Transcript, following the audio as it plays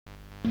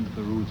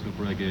The roots of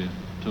reggae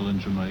till in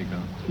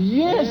Jamaica.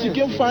 Yes, you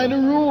can find the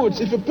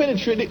roots if you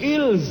penetrate the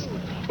hills.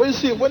 But you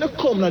see, when you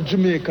come to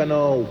Jamaica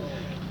now,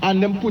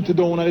 and them put it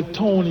down at the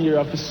town here,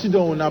 if you sit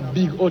down in a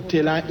big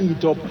hotel and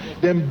eat up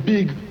them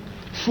big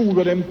food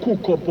where them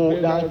cook up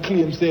out there and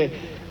claim say,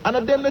 and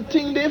of them the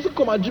thing they if you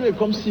come to Jamaica,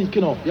 come seek,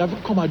 you know, you have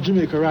to come to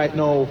Jamaica right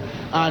now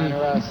and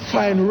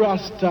find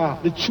Rasta,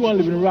 the true and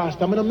living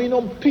Rasta. I mean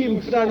no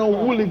pimp,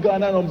 no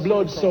hooligan, no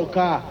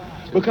bloodsucker.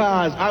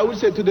 Because I would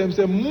say to them,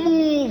 say,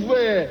 move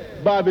where,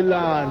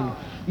 Babylon.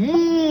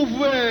 Move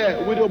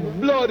where with your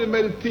bloody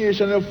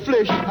meditation, your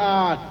flesh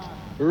heart.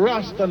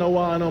 Rasta no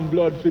one on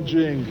blood for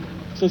drink.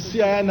 So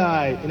see I and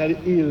I in the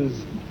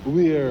hills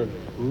where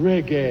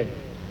reggae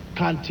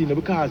continue.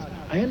 Because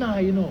I and I,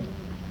 you know,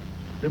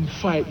 them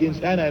fight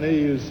against I and I in the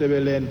hills, say,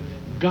 well, then,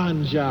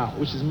 ganja,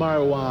 which is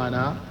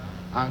marijuana,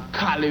 and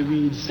cali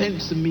weed,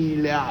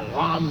 sensimilia,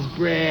 lamb's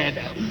bread.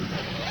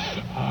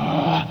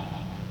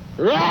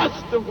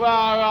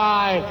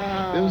 Rastafari!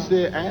 Them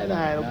say,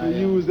 I don't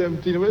use them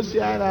things. When see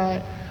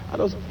I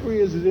just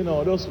praise it, you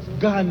know, just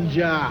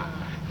ganja.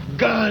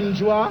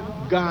 Ganja.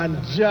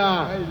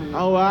 And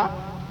what?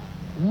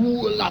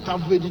 Whole lot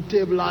of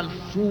vegetable and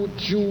fruit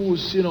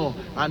juice, you know,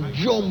 and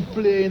jump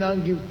playing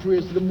and give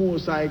praise to the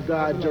Most High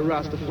God, Jah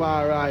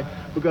Rastafari,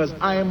 because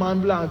I am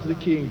and belong to the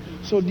King.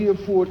 So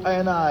therefore,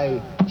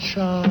 I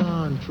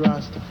chant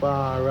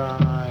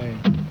Rastafari.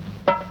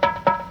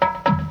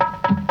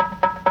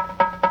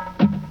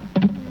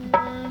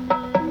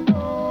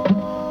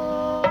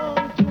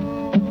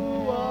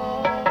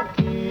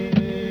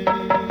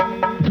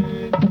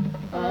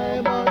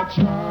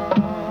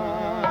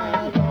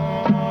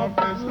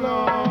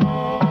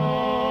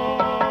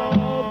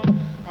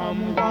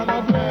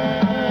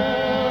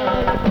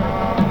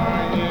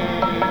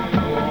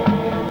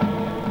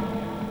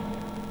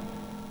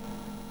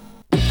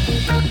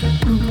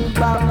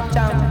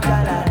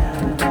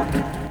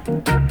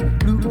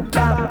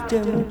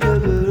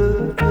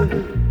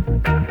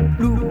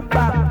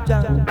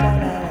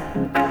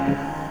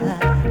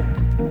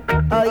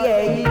 Oh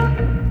yeah,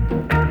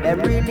 them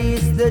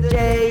release the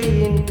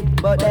chain,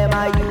 but them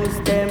I use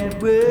them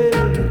brain.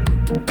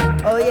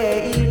 Oh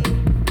yeah,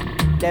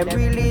 them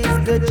release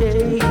the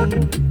chain,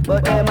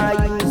 but them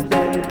I use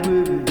them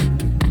brain.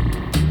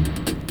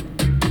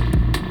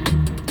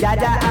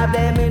 Jaja have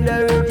them in the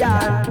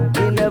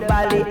region, in the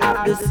valley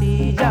of the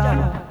Seja.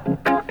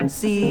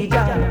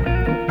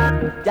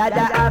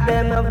 Jaja have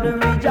them of the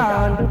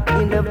region,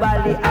 in the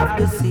valley of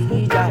the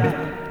Seja.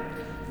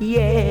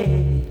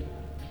 Yeah.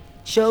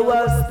 Show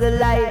us the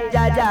light,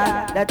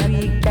 Jaja, that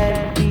we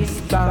can be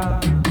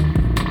strong.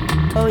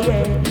 Oh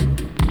yeah.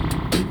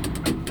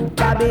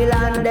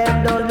 Babylon,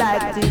 them don't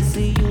like to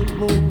see you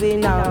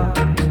moving on.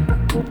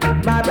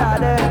 My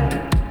brother,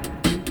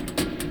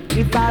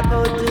 if I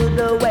go to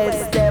the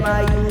west, them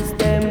I use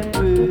them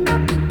good.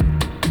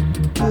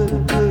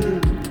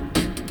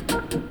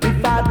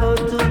 If I go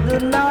to the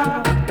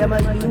north, them I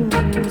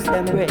use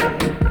them red.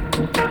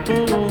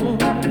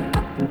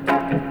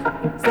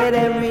 Say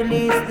them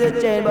release the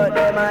chain, but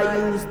them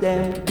I use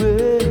them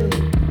good.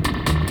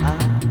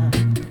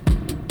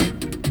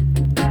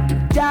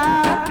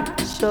 Jah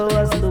show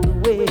us the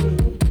way.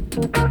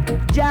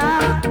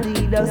 Jah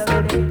lead us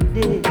every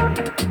day.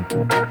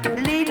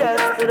 Lead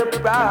us to the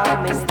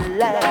promised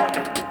land.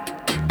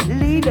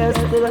 Lead us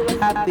to the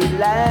happy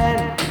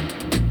land.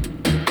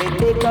 They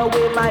take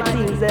away my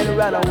things and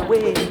run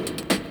away.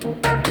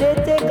 They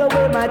take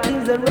away my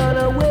things and run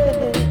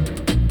away.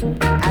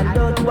 I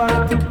don't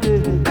want to play.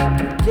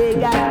 They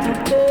got to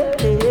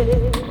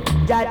play.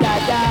 Ja ja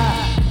ja.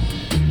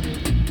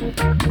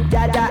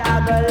 Ja ja, I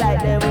go light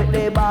them with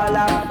the ball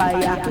of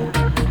fire.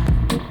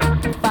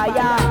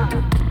 Fire.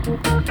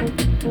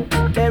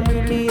 Them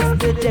release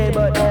the chain,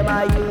 but them I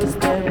use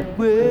them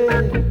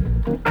well.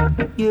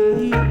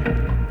 Yeah.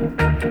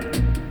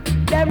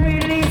 Them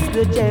release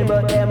the chain,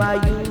 but them I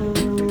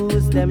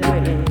use them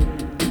well.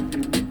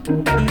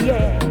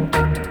 Yeah.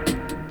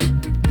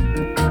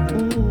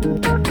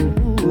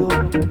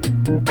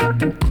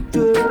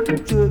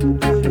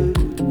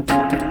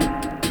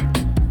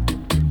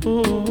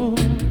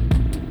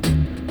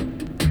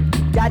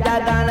 Jaja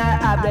gonna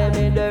have them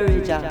in the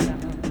region,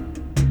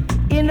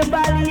 in the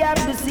valley of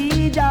the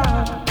sea,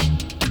 Jah.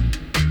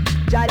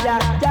 Jaja,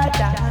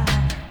 Jaja,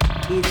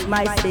 it's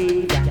my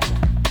savior.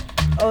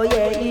 Oh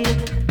yeah,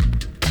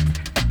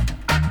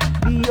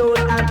 behold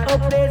and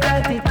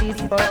unpleasant it is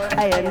for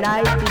I and I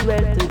to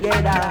dwell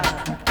together,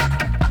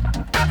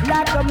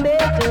 like a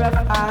matter of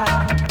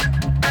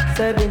fact.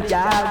 Serving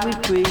Jah with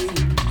praise.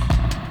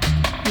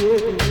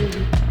 Yeah.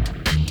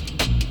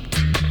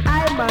 I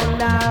might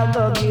now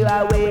go give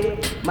away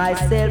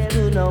myself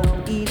to no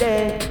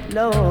Eden,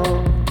 no.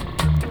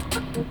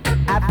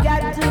 I've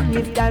got to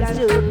live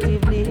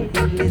constructively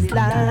in this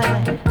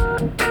life.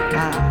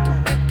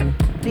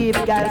 Live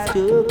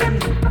constructively.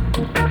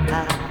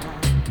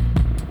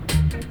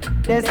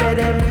 They say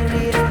them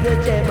release the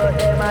chain, but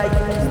them I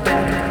use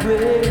them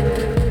brain.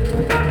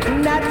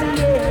 Not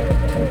yet.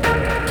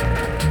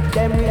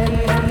 Them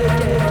release the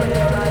chain, but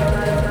them I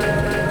use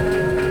them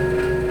brain.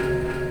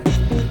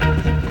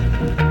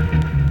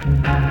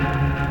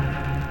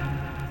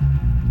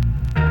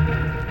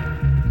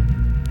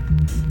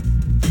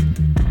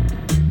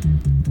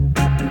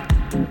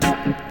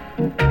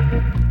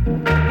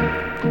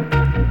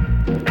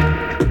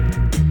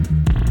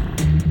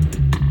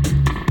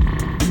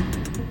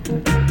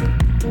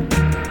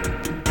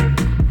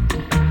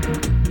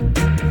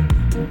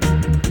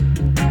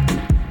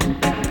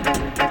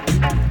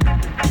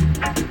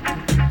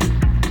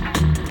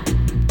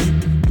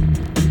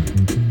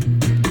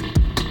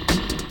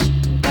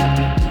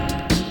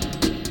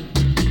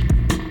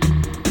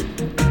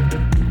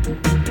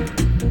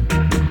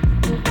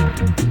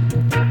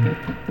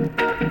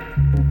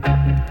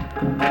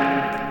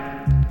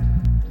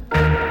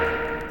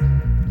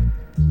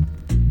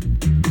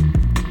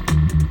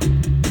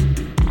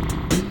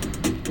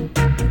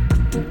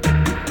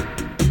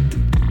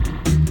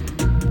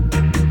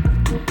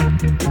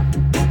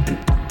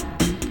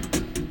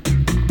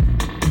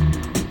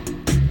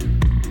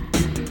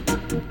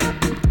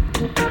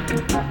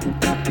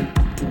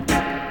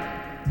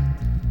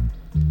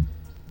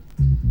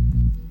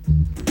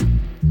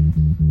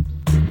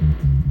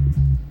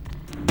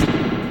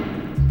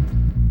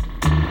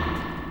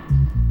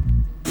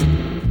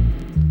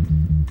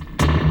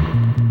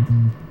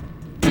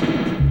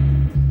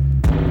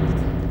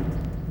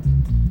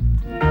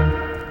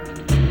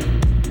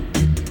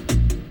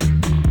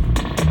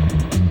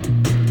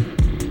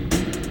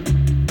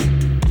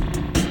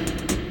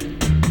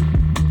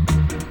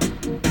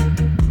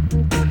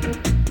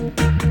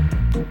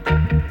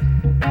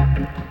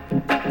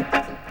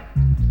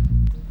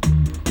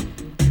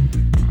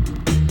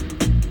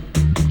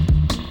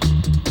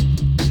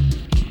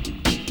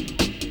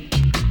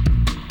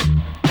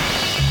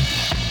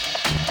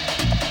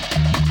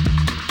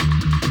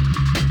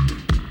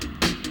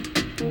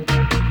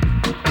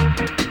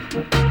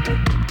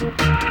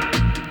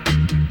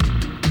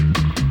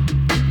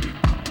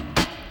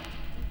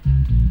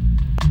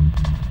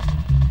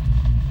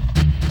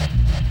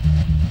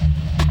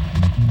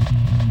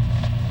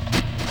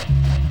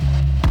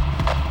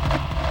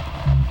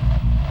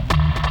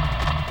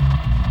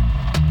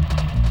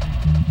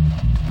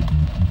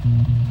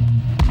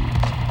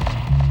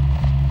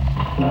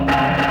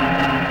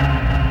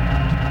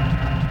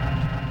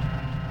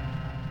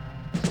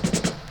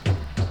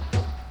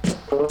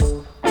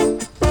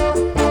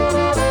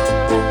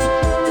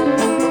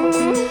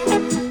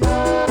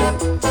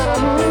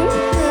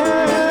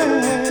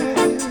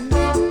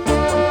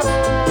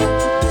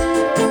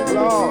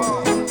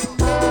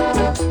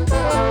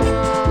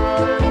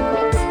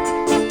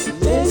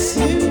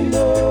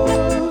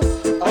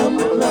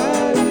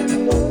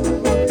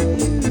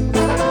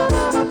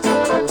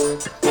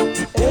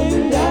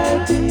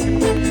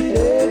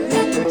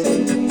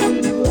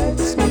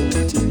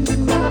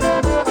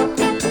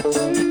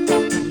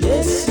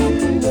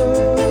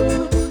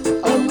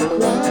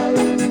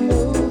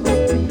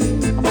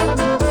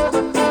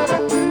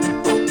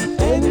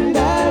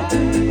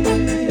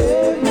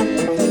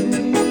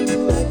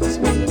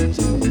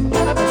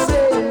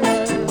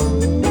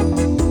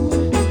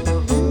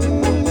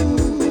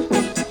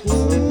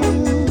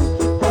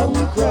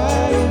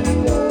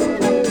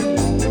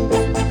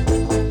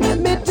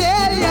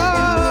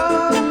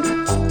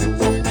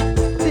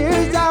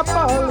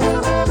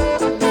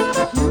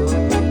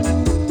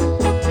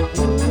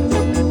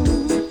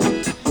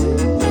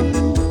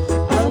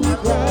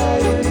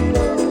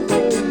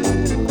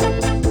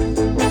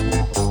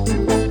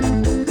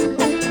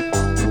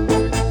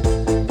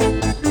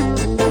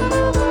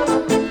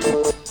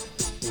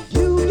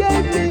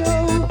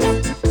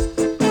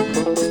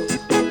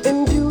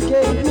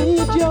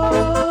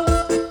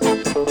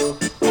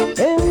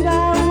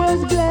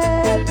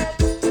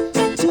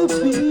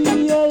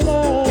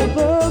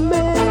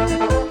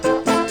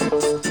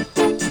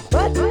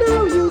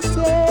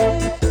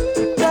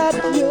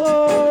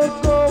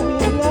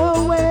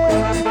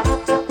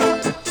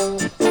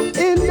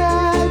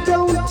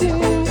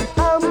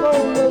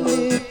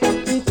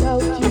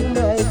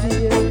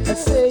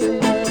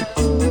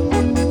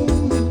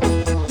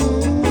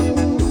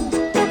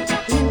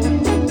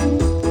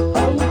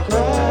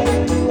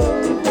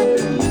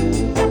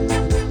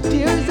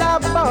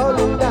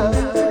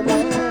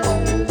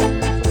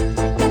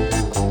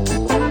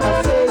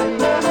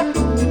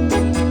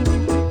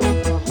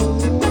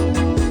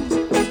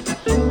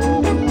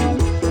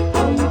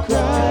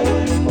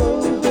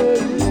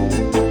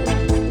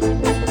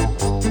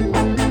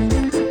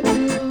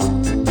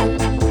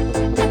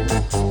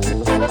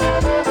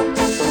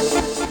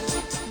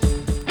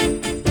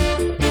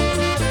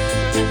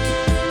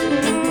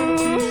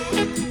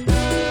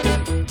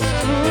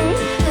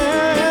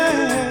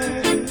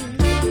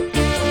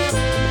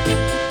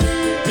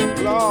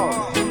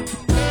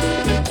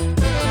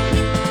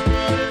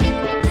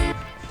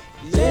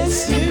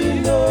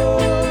 you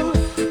know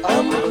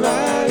I'm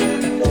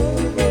crying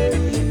over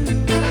you.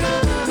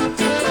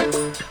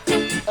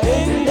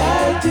 And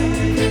I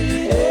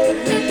did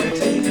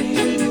everything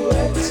you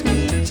asked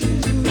me to.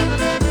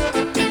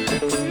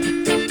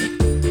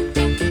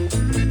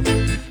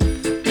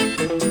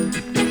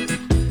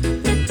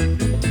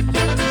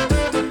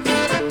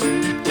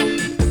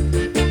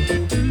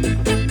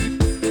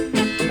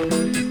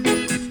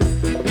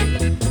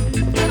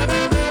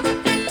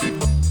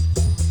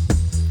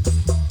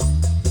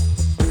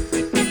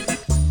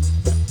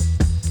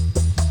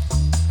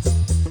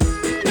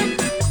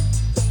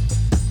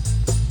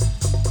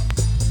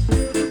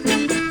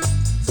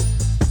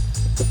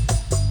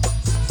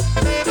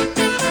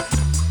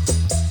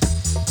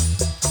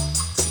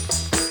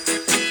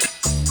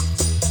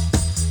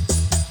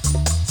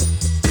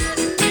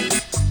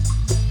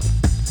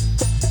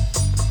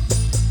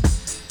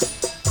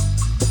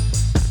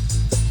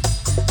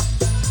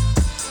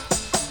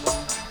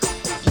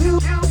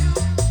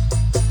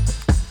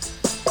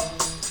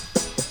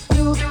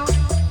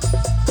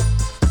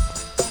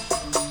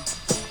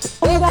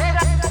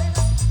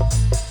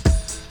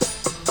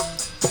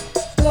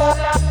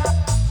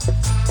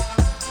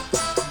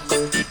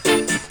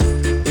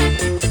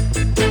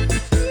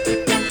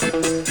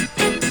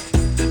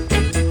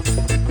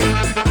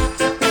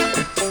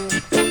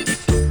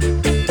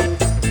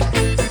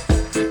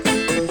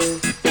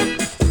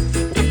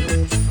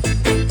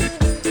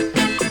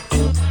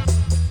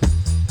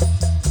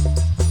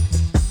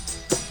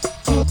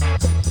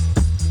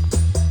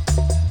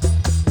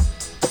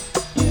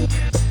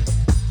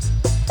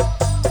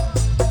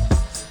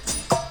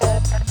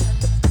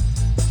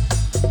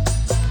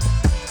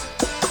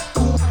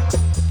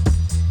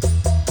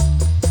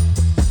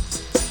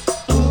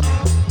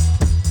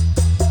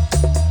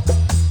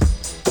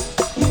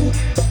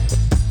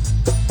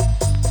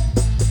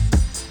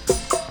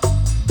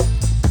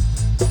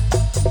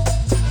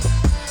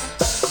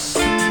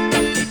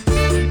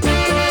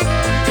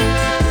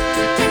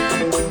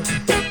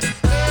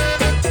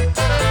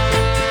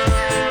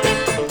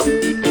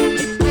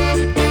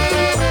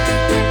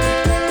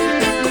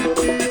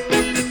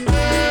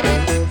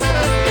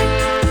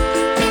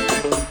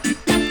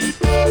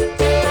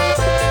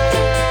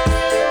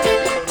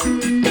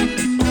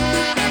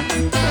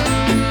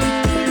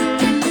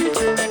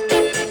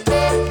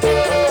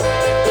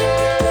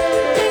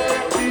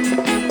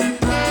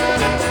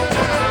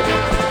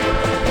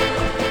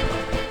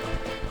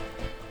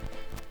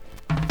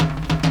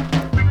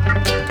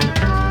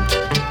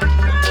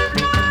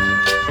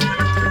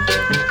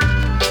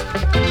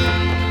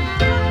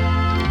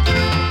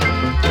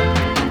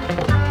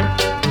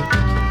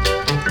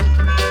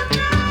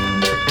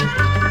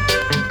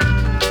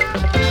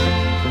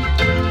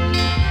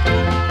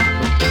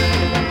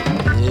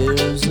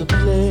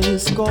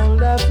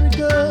 Called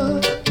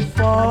Africa,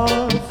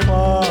 far,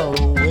 far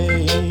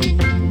away.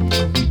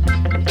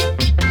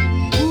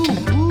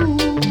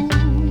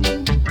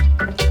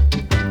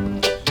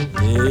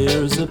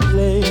 There's a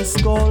place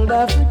called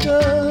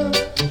Africa,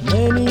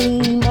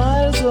 many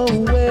miles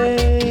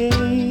away.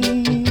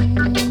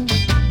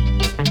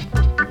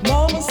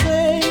 Mama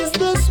says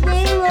that's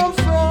where I'm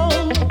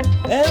from,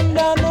 and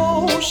I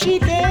know she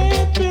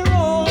can't be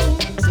wrong.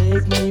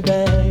 Take me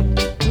back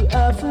to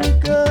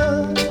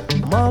Africa.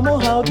 Mama,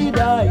 how did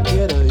I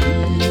get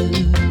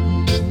here?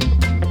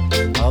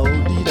 How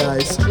did I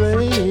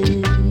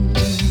stray?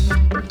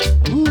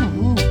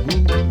 Ooh.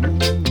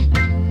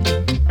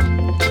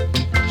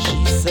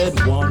 She said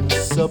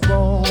once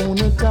upon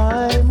a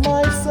time,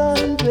 my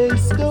son, they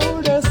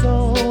stole us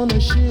on a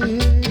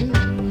ship.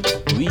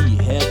 We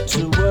had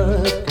to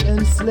work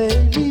and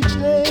slave each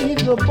day.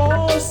 The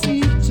boss,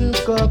 he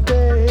took a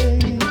pay.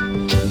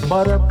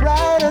 But a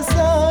brighter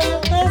sun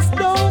has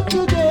dawned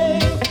today.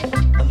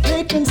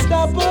 They can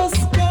stop us,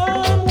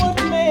 come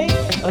what may.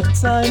 A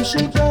time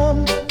shall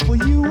come for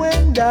you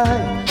and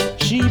I.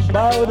 She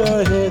bowed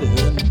her head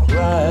and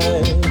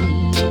cried.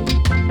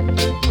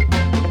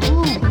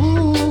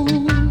 Ooh,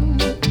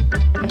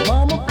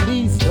 Mama,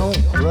 please don't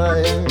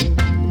cry.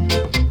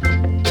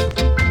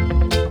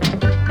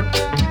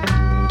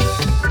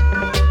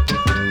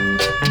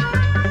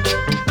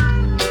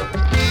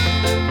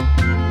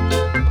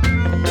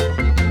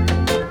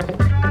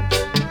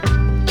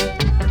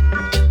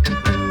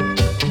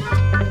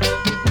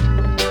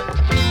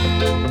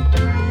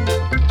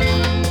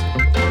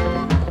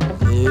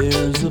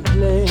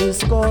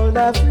 Called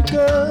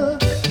Africa,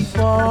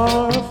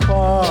 far,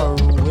 far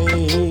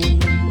away.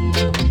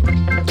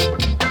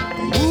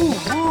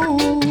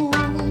 Ooh.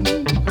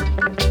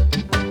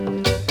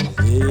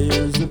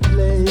 There's a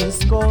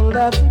place called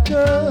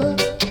Africa,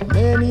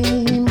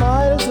 many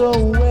miles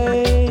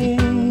away.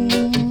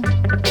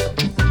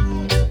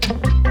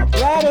 A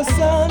brighter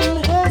sun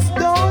has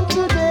dawned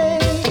today,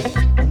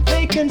 and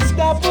they can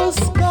stop us,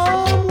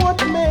 come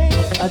what may.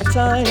 A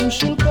time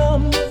shall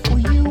come for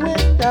you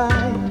and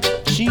I.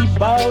 She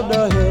bowed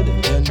her head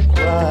and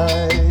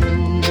cried.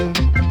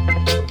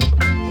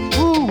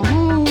 Ooh,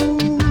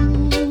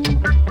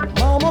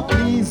 Mama,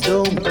 please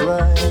don't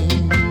cry.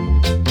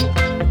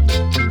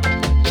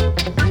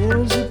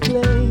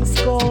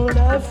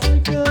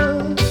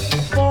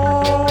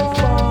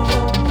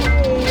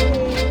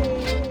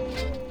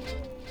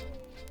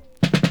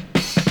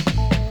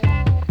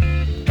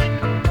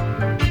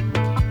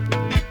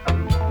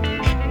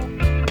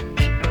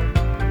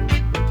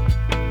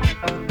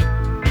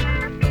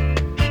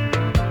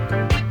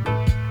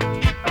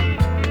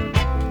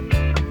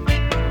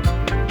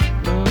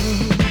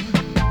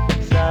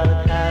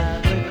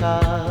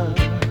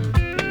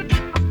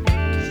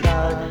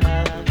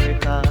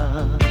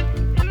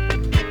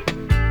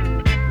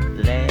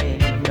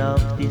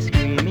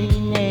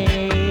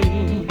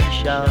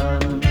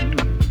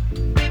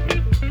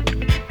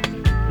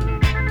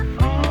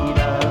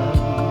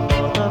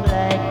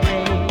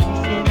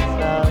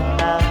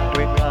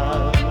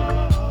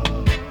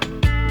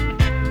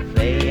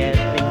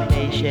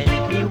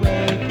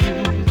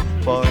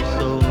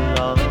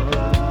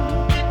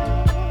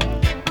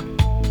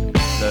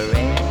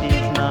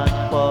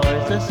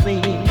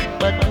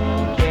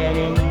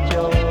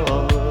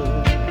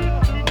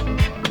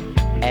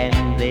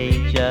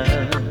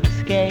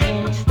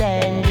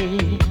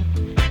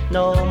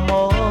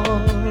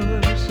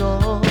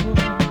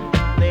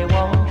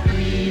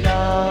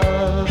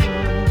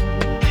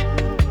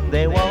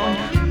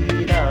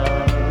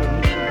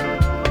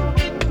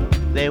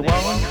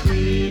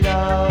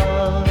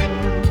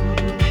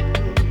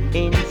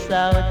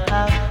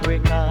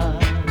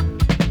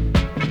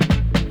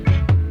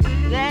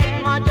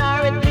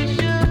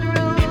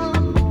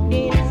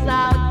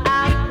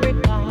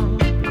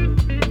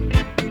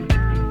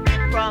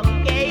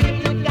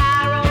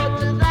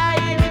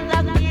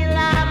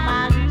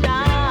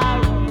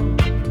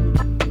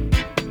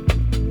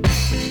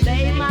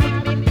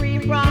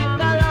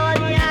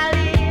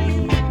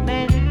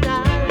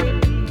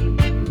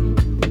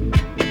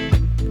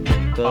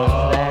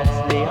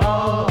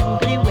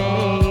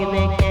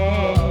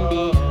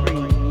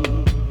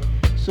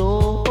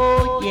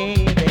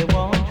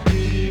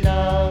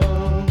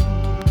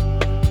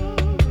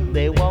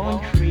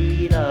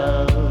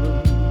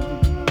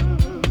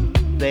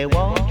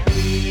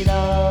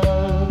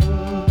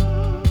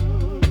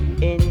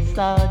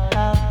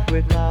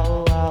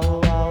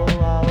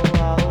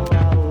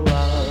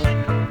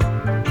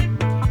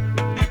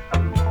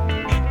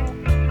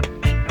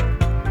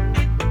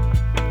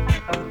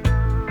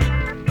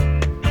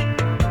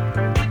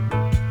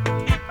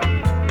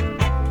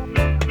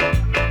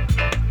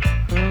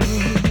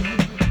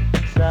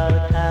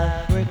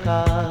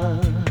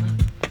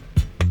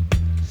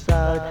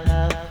 South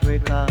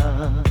Africa,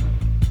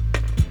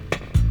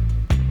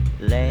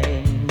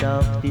 land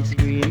of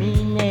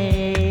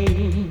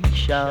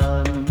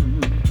discrimination.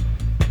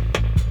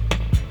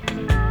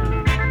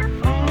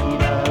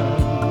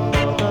 Freedom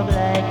for the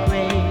black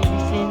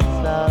race in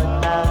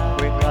South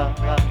Africa.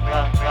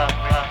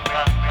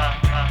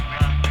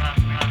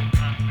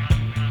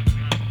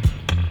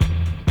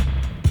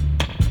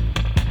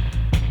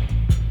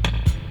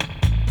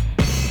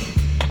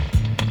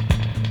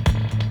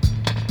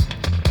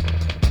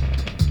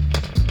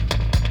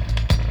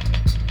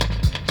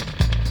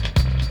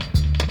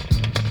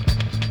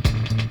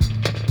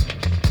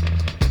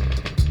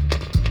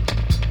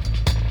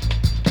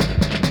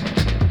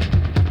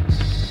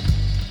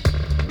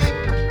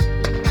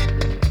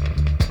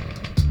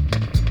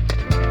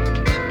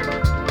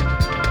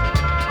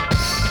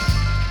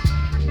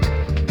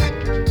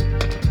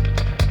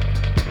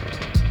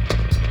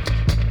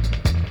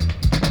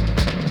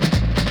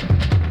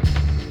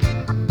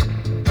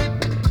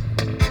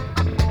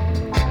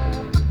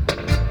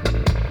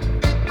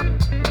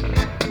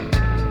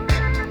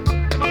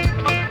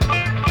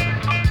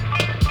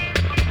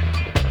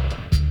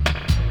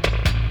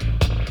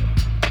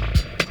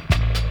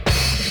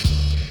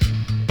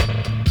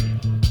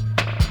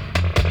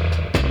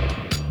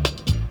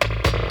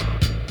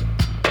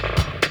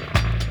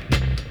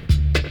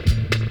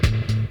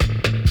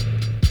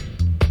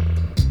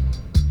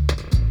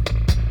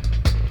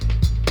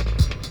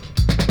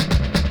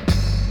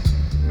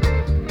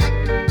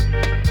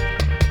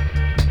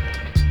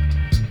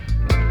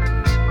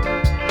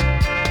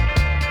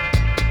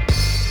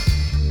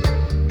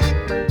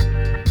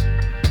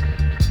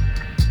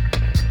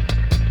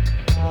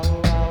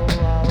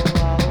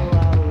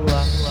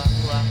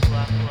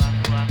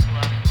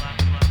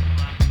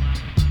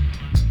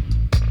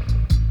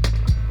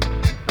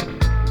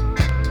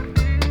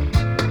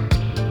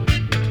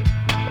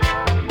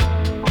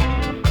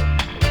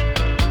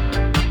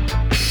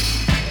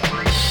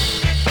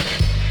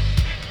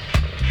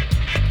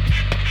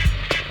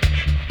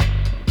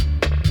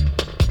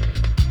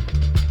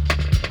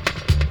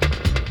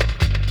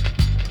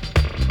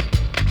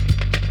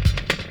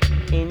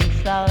 In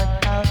South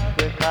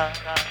Africa.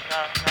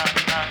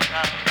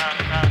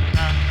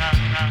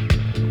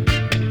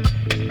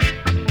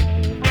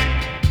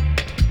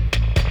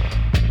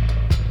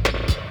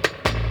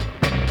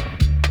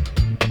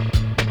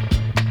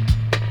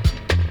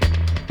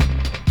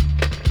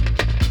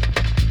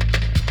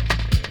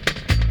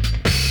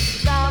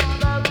 Stop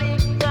the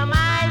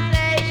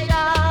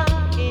victimization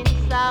in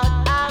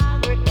South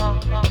Africa.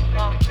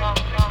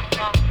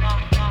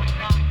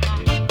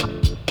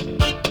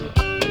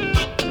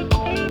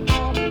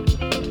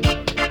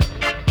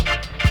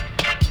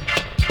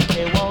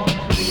 They want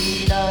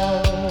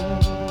freedom.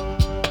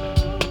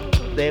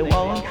 They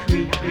want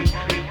free.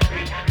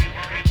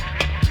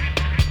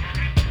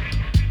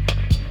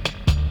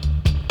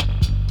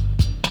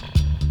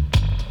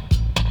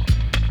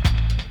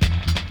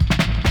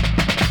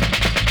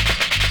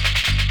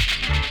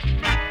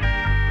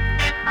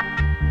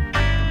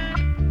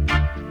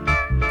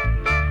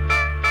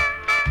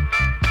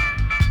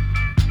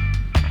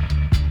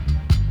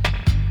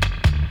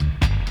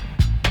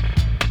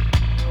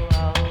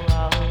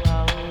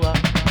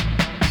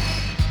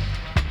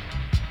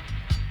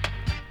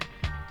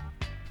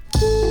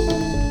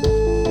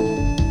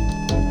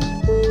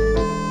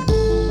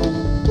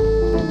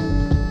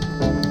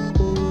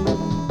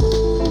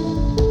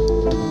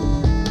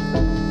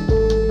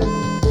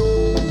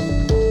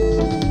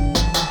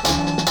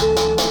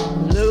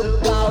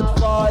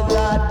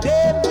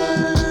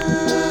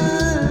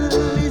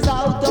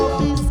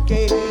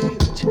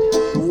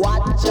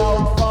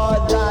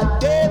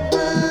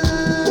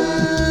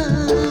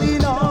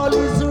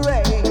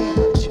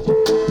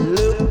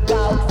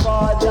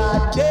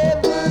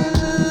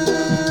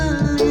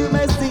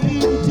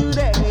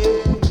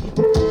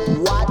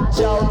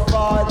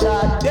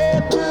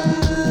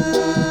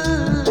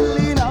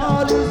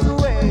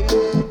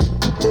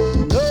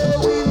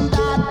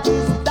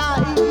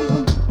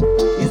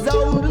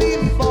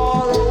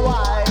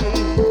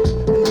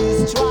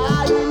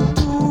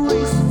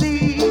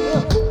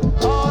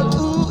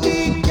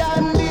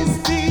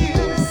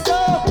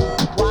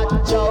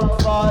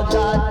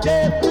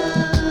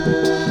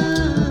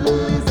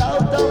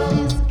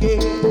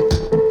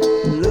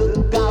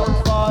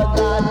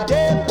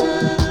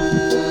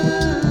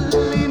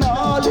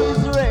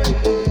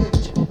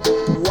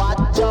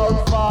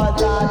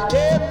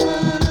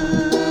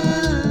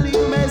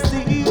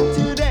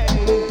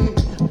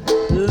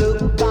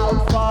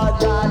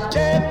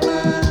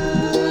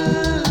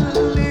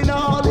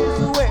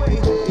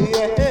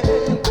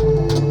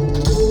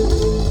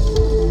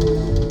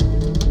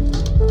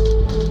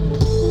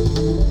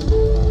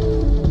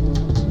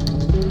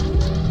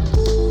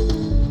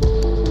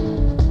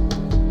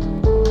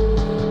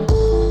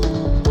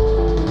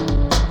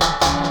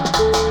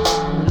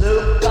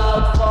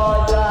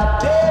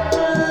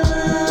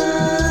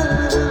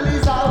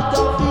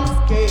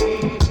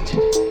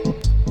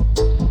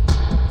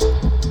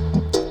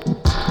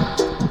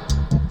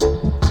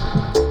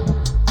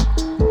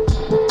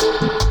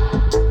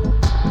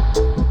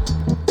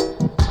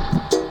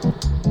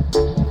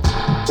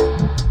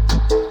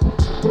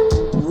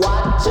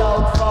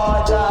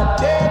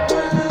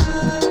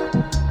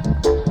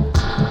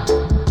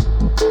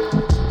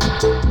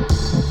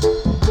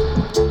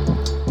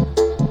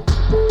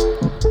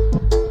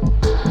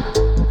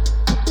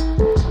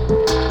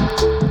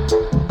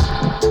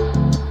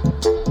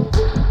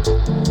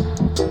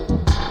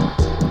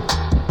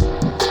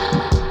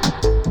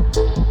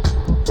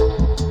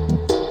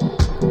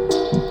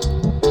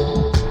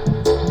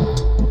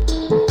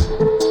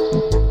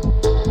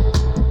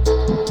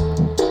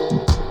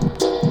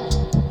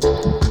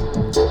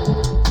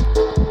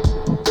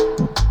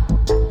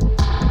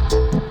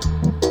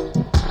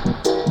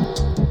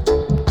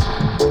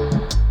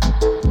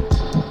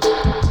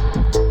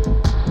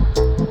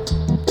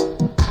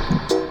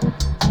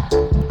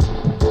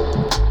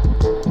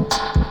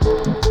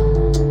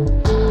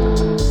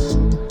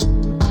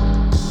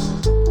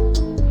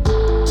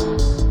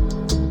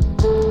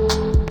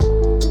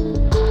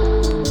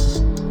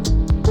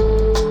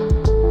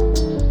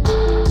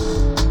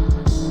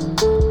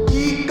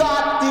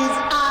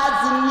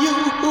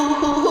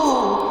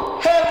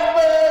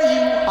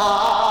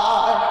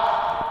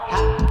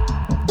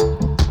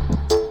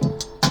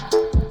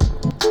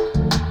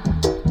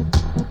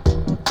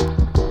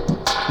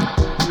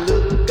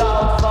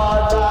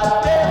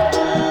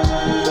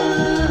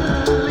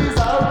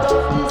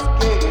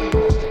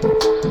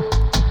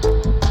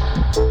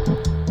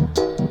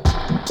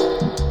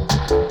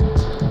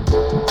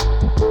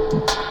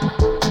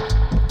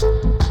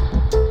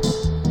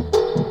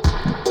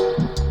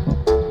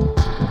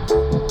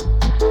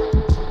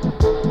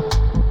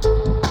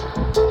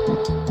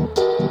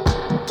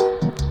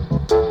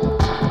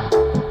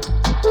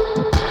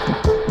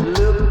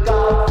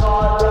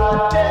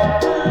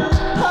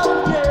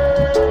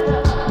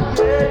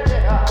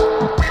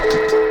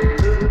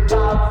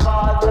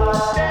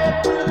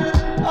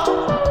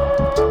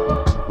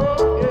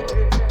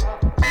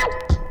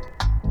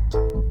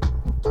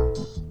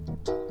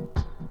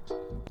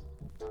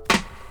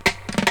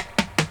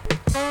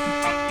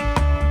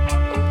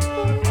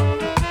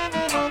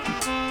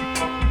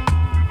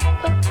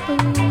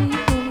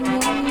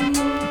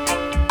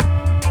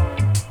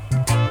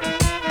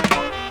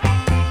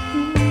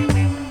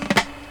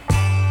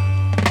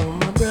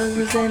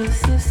 brothers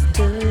and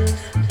sisters,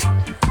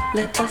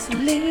 let us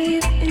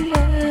live in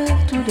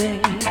love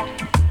today.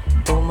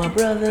 Oh, my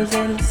brothers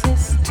and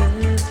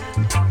sisters,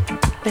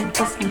 let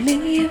us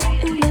live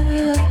in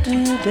love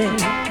today.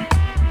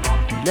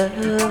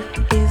 Love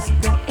is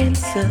the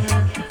answer.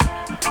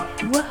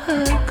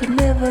 What could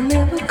never,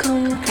 never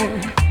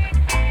conquer?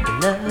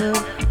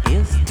 Love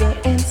is the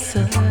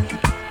answer.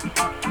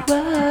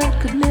 What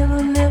could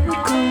never, never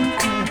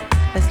conquer?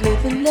 Let's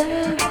live in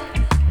love.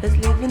 Let's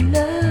live in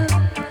love.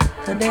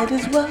 And that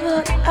is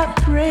what I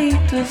pray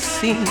to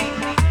see.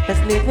 Let's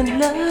live in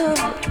love.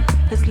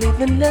 Let's live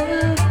in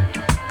love.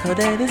 Cause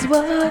that is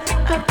what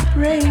I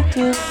pray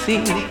to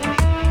see.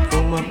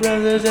 For my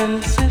brothers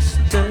and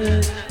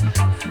sisters,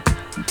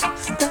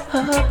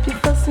 stop your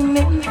fussing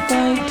and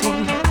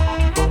fighting.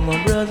 For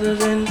my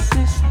brothers and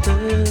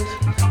sisters,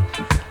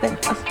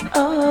 let us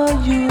all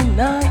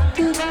unite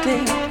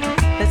today.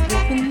 Let's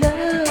live in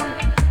love.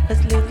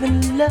 Let's live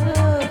in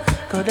love.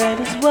 Cause that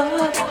is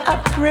what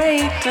I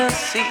pray to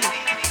see.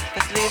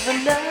 Let's live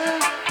in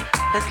love.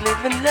 Let's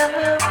live in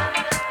love.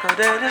 Cause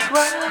that is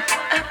what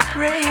I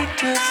pray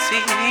to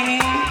see.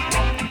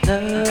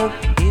 Love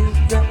is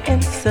the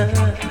answer.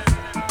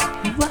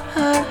 What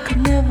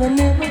could never,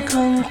 never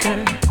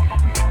conquer?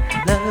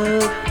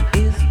 Love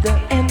is the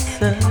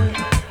answer.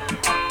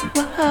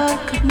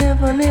 What could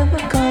never, never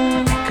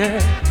conquer?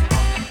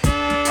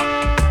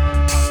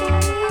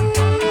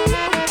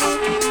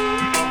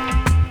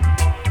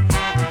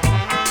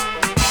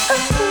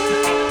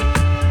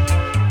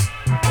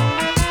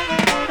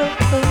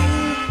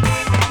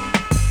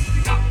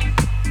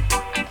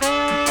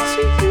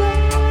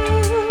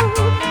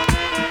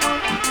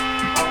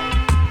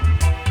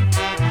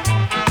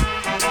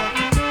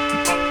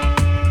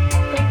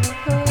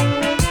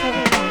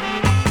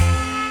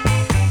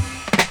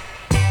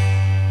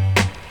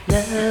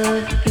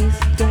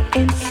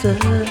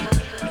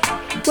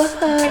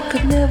 What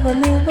could never,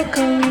 never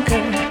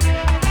conquer?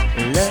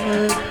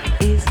 Love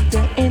is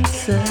the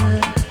answer.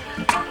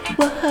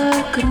 What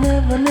could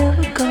never,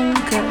 never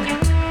conquer?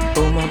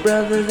 Oh, my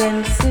brothers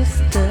and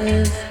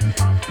sisters,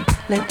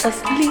 let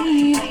us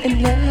live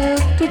in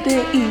love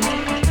today.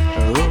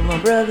 Oh, my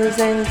brothers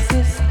and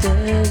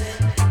sisters,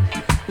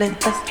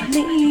 let us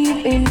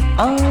live in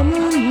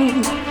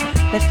harmony.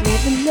 Let's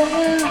live in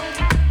love.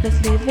 Let's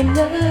live in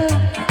love.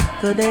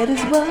 Cause that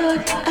is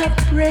what I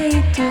pray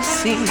to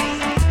see.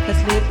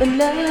 Let's live in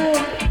love.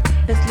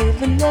 Let's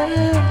live in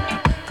love.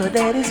 Cause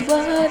that is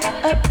what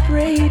I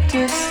pray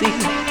to see.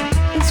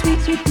 It's sweet,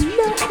 sweet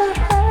love.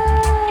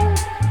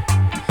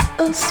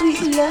 Oh,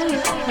 sweet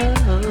love.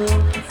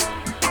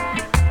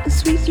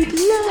 Sweet, sweet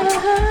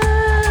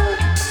love.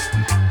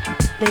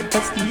 Let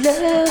us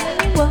love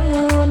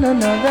one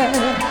another.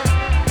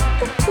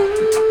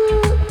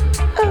 Ooh,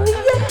 oh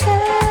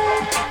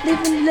yeah.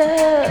 Live in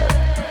love.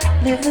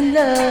 Live in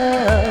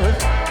love.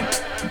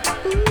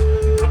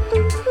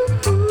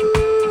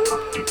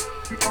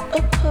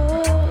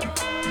 Oh,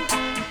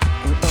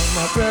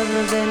 my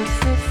brothers and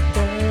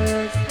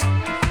sisters,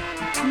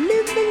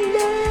 live in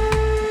love.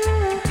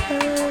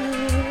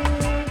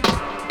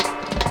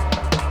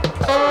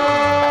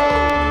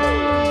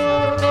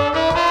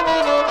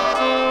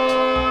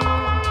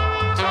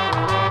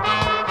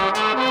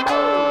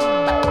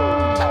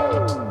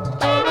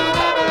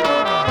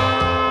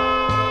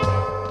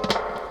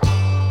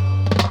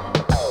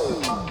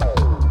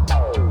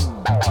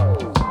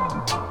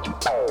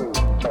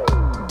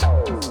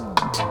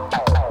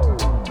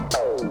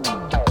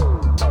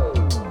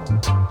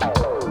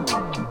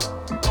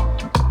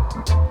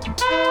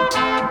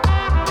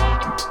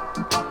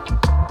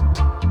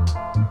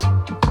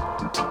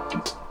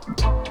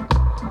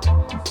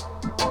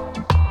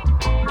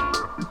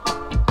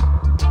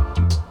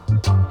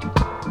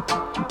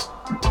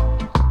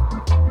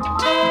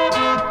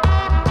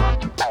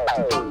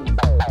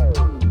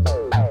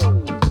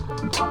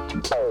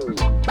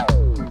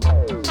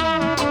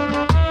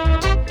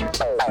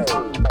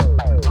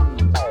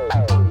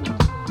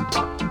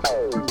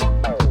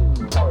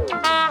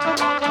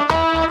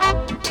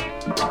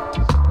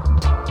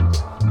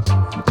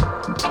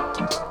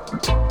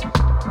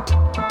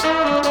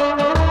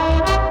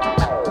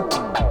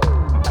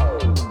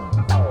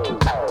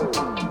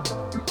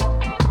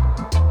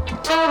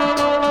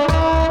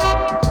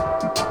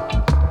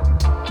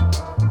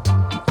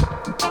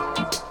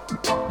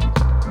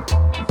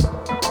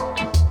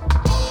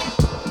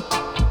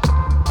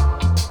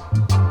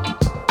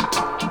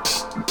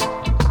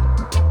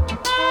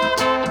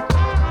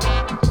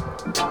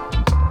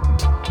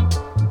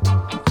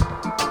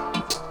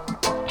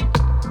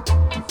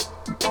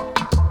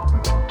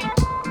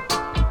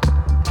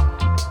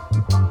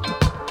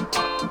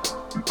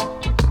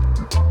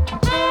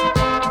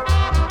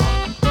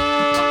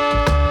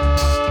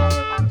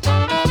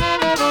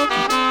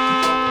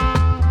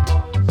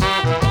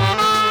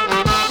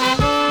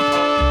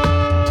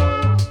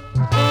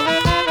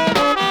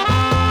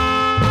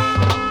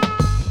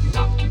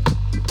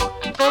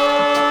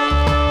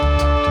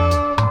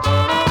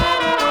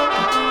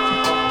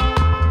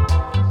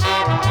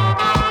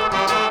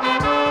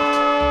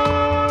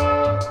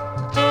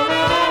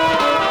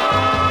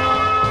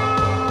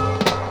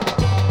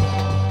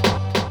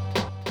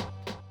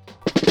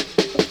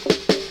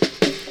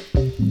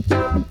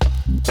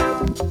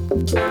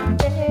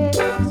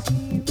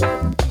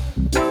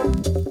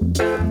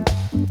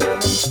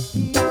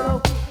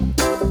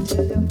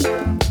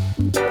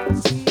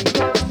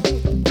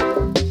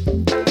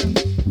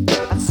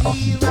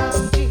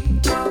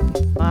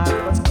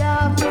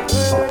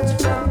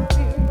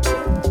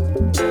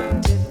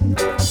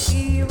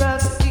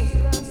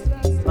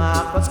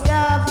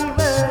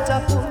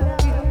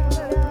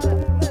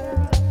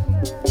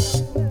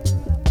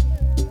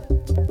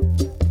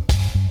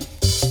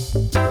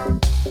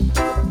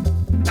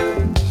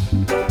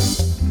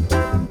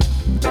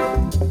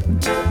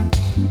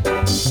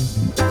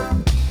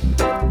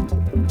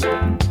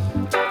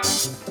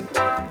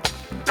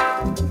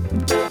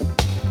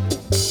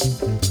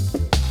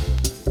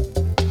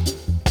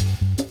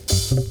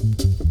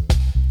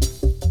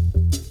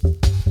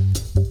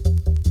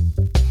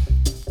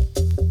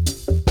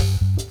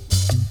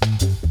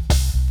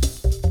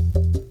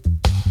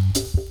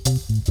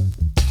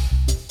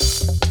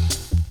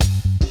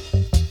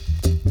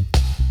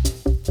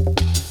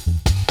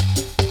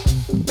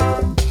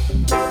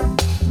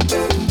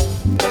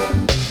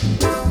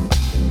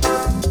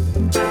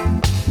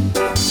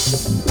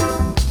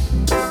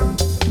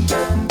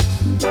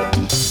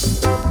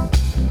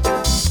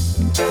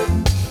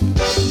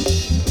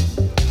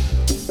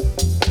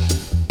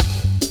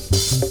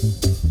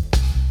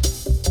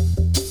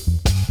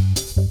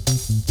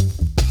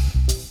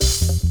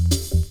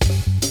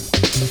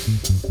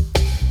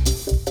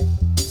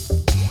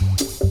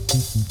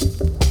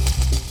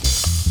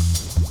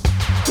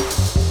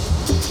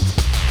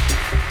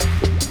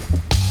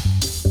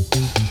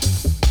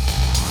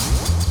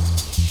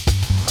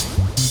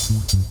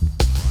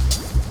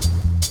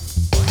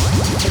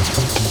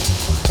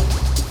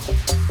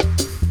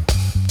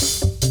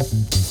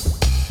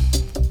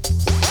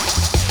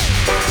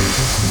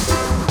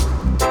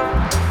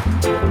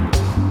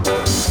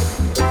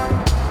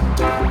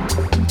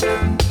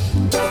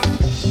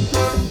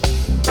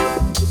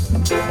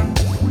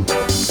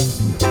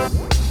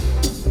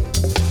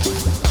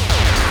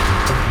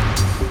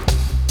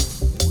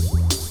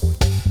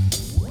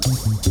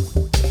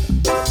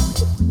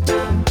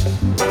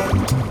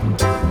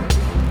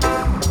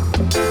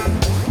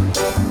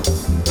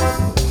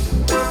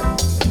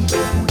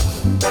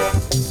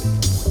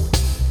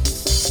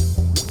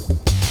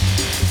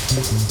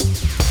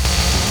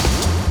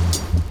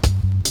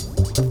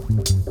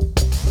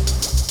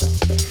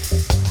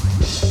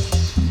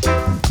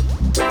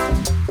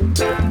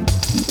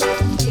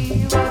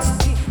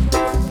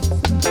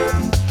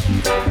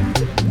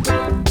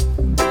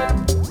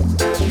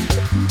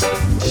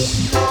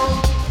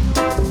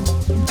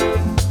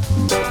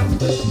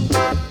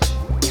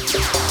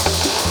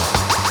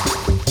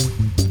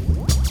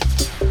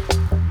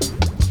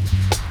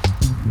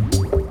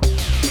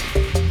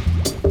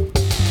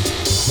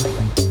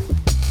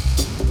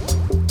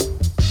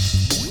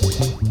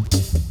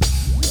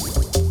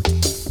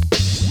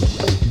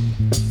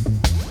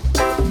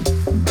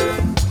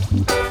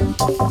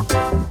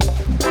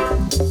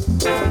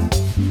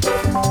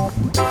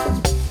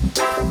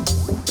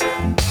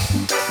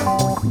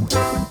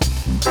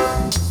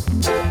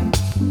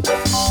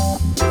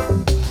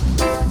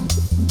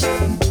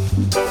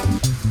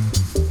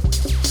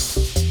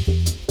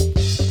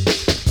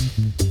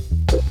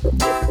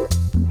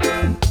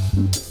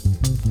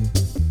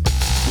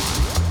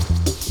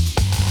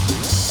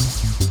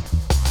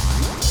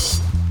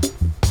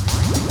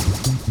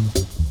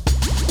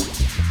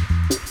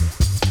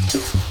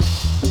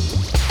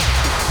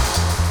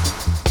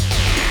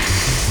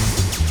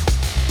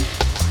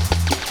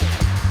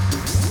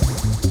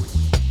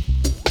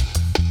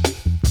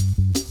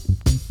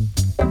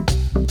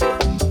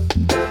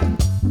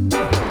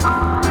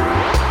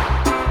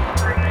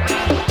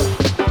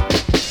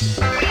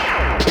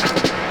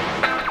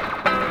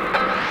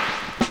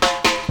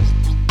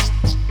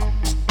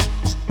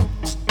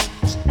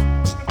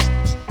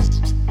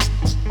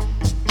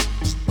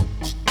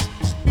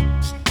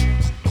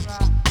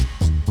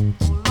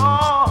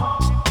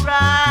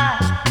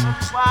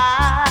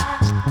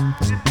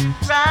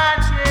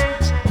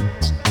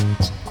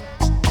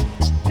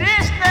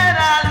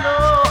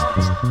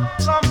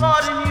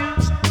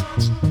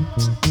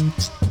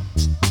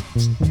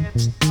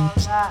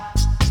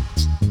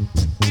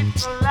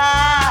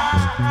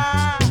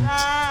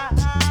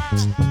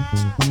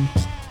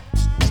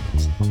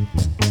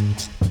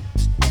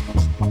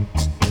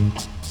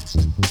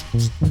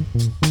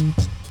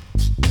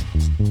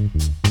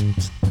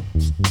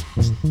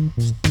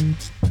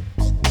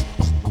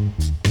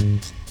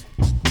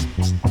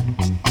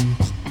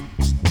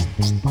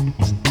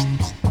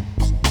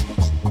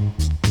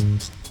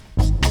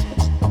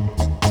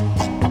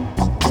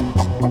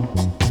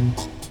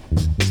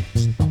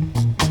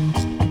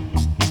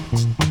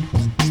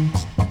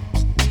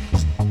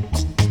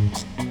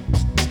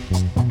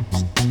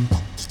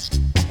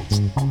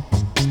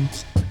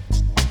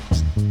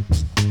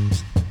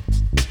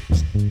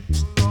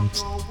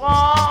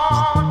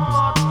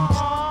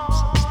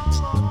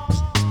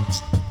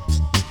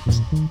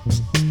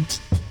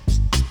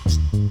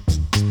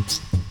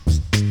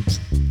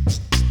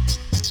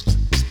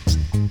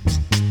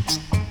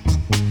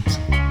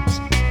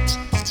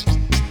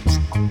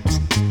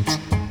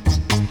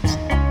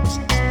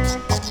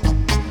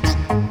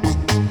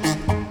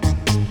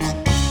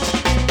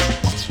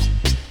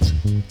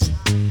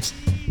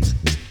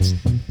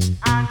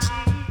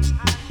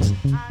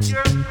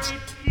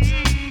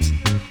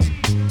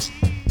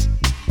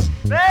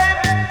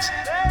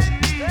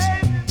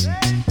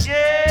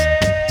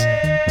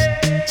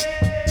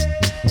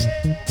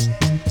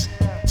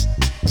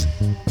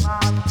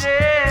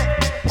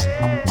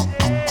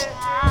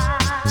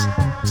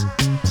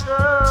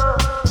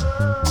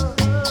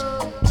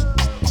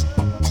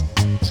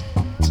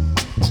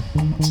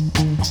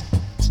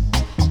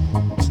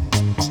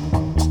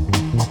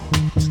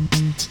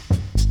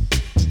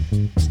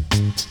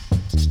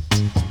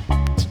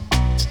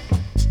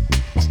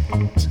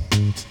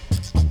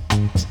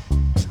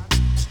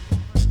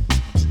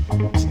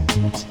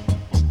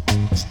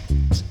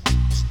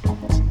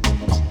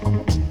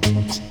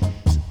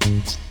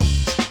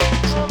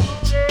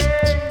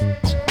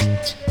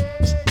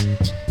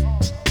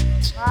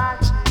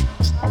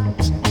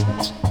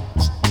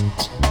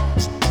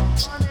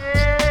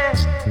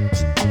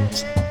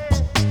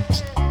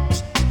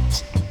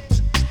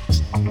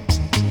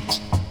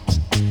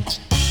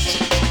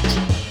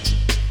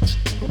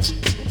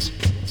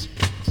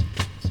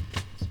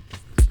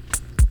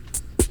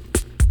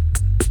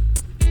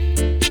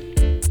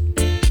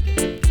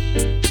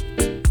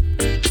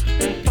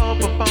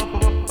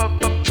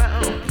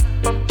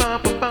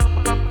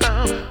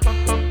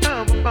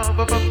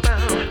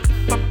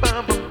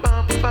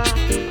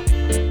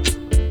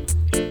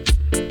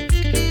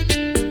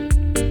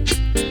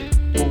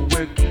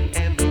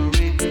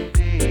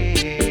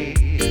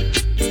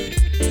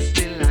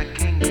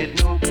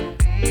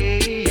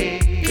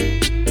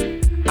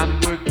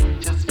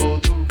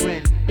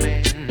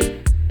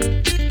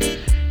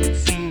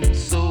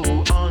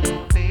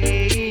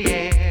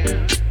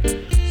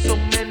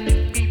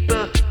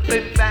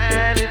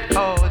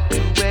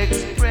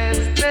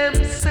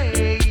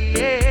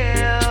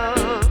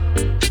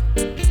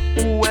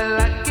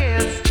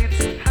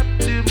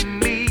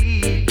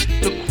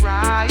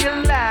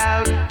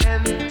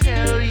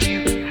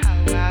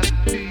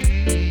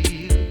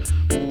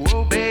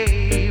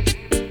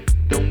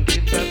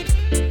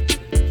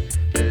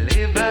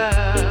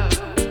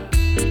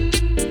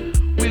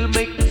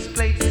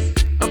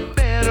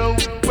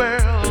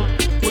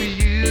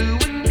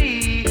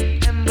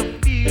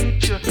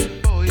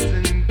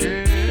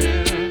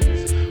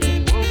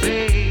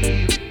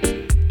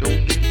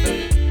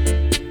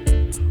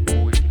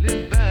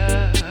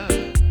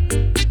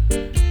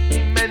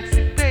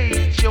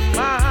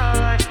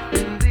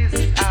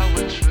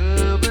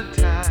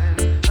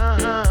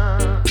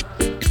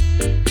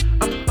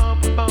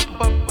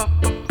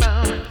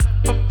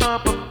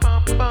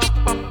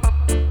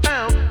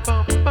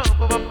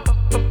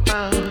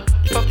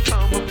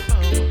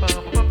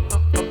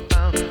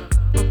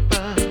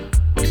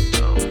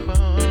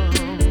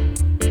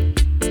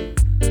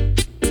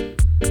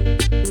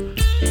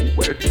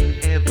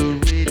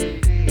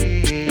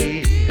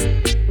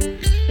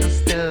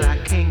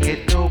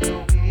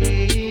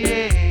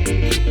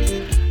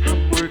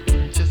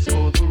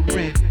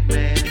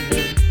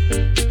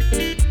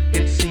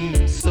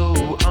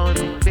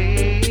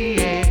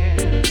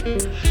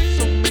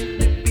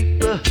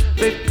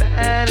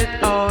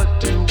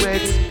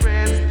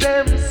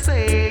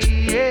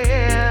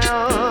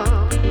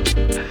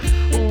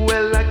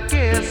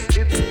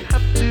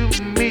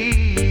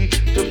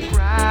 To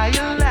cry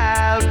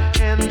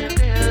aloud and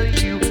tell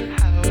you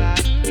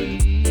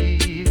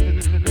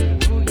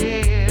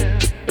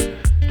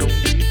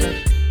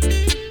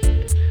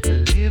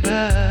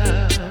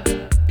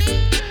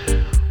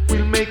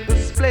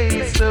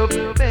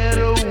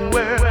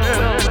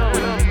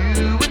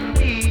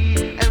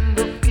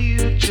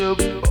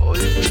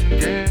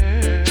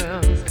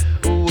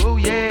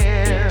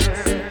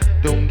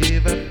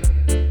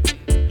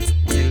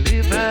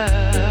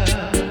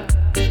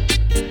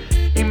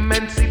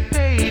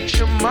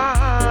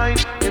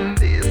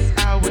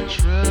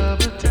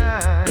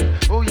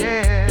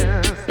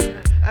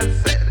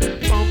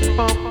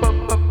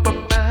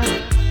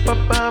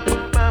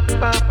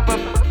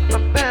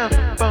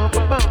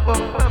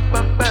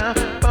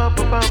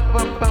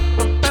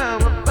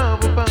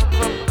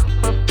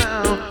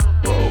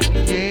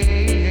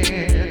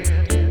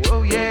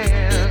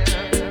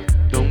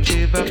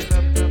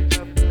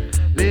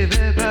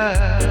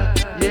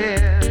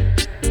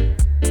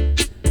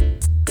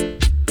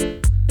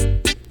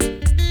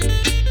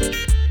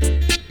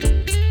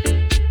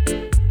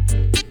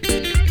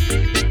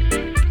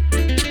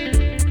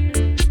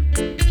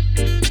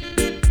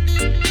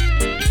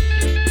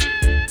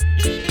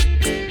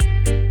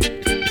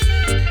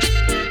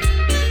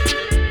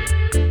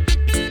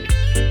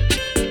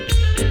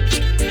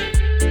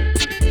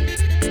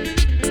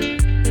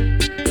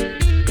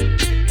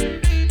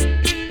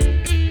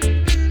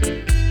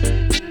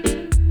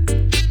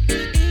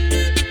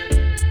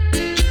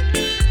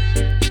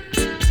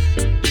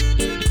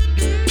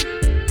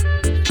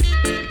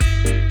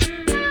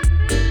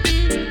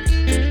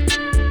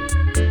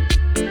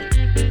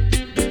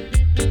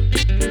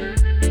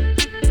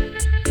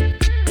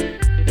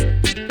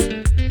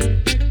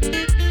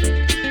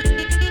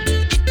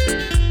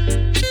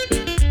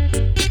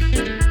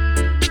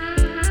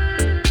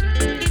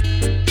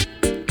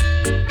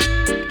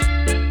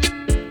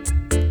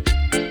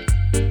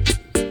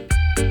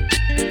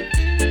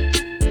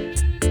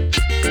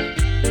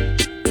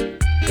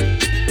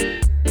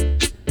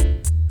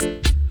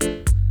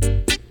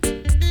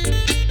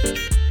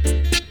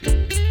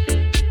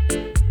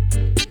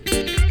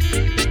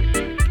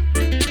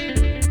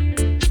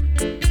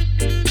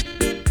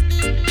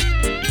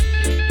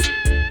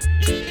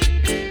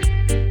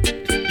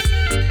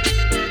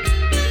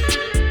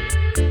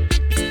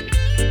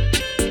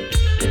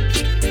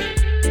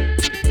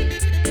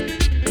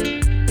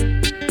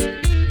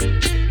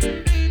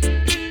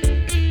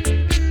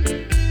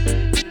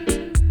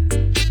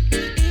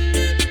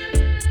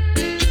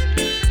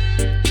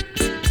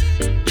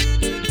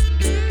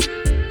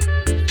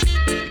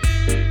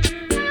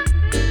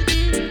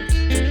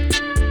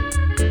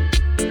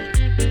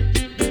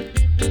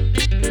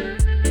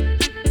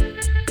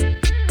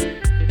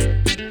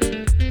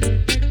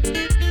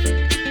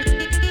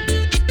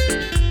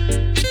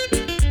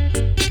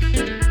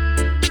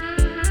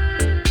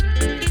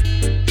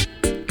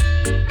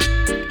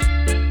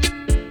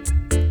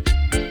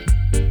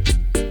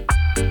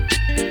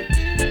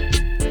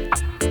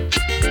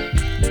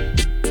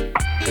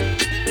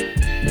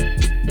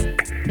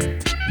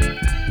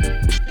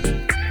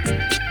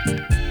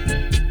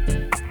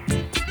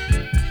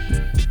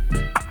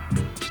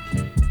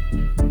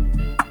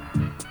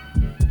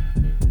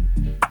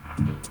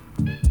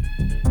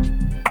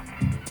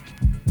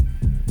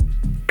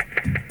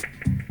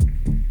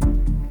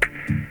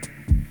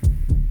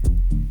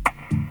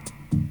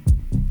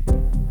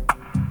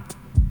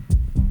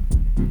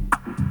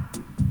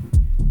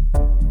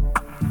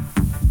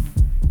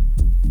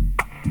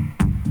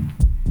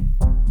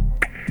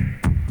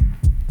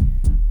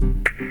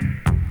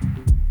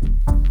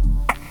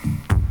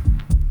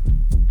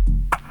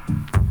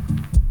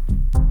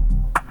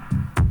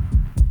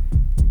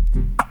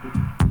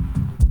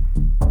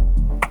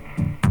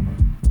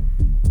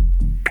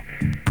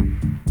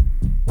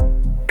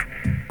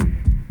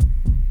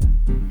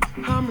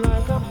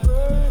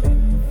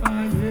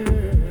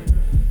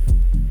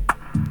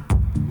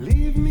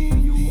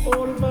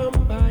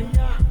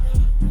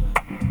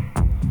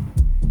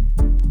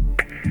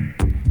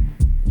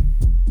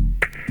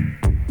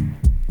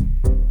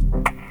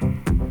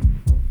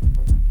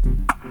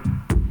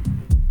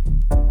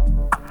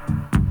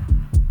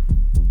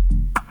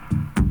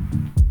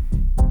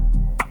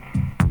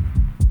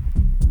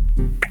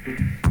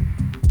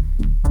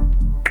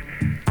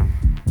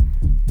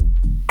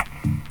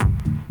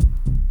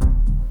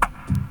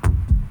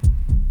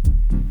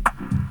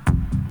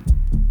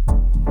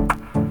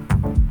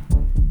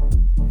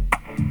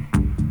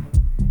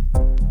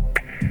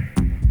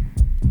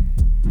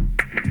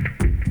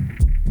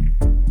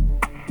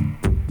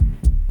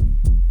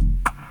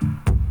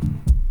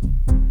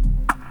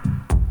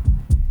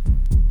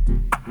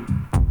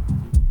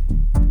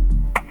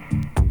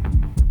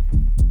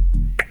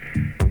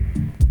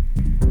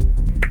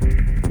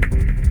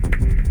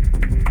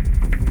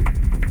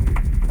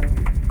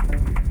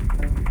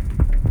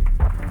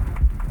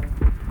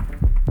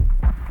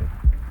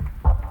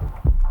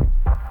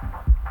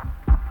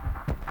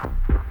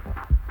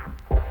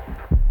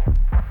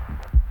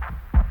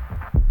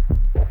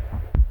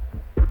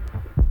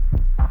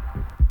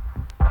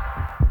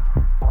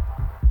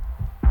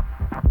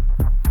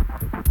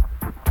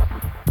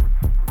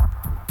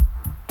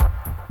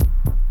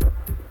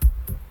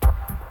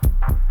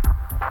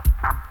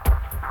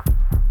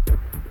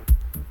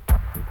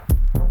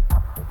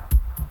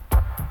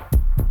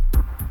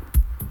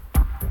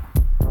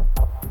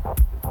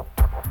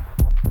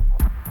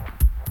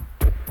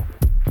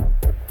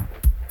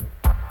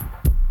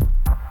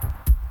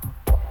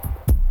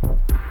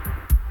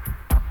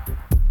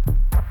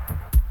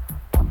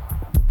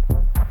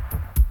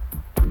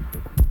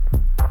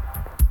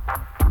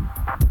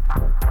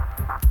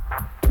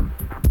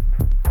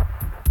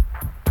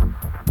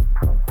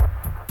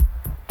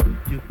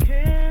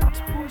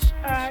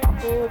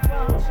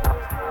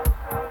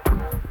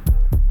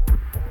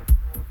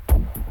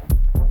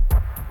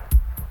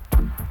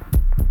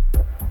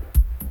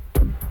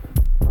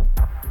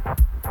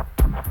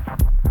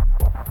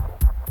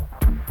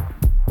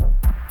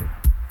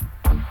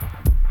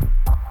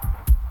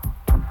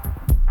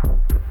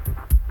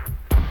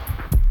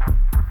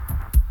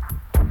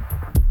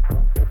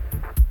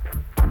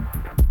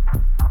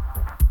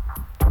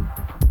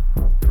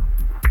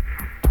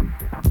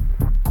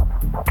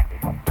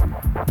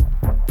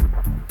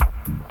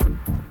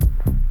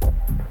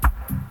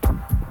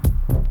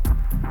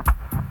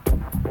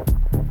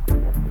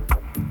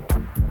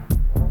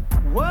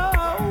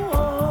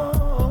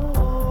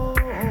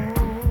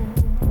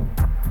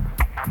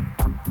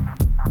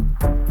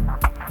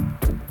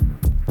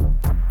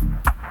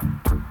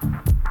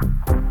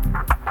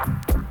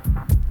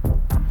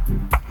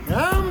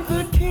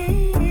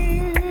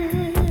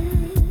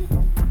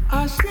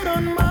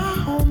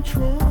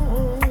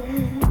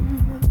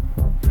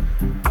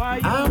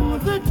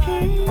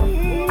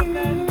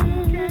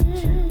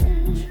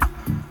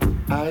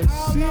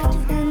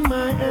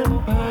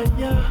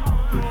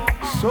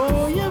So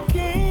you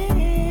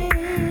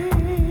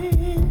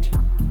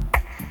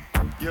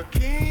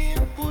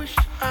can't push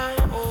I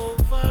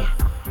over.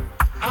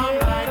 I'm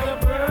like a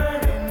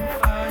burning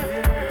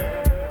fire.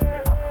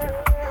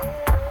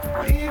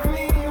 Leave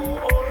me, you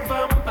old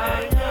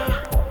vampire.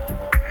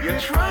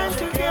 You're trying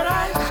to get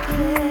ice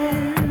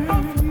cream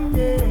of you,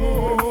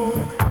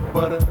 yeah.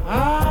 But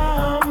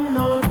I'm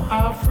not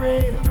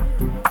afraid.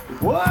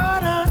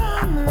 What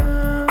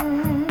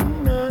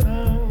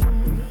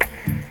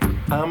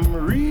I'm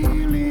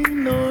really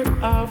not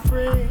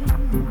afraid.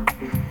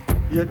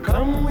 You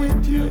come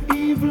with your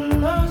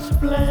evilest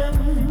plan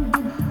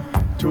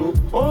to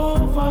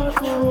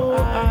overthrow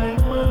I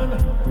man.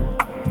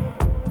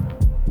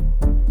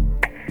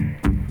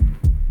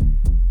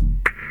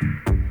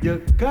 You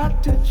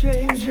got to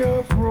change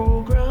your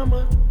program,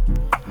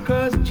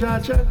 'cause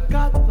Jaja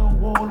got the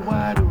whole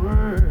wide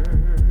world.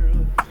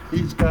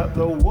 He's got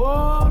the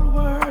whole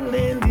world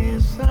in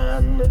his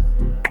hand.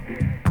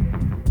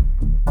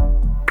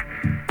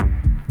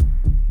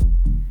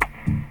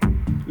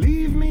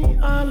 Leave me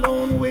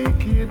alone,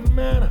 wicked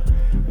man.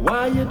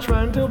 Why you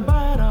trying to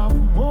bite off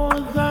more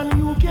than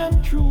you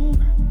can chew?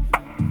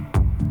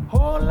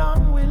 How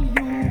long will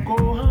you go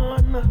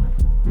on?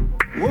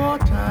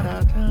 What at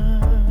a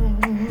time?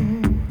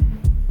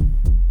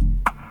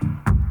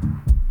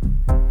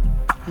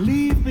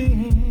 Leave me,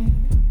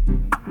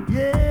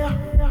 yeah.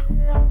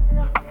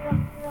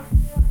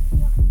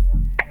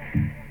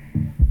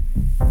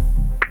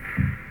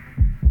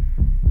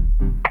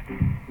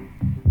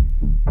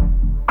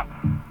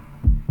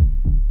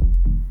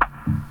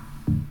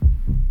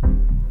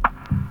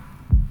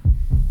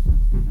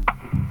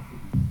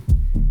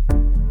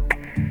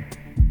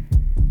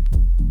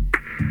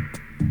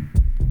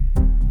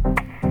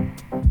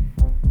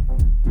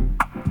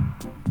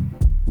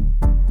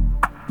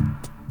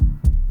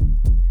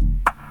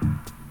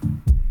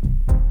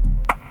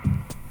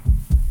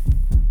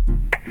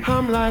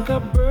 I'm like a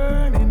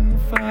burning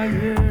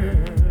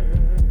fire.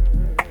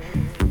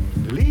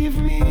 Leave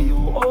me, you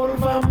old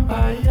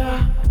vampire.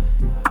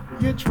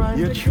 You try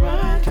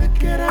to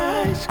get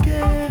ice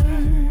scared.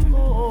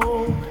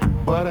 Oh,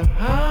 but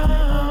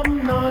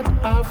I'm not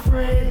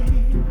afraid.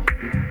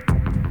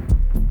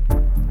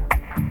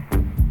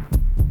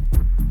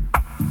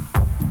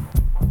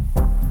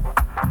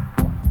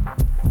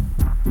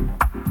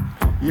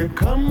 You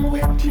come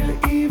with your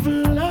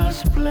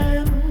evilest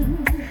plan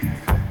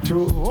to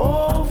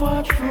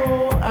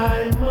overthrow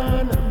I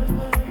man.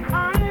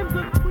 I'm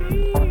the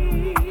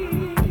queen.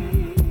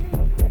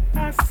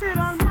 I sit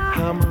on my.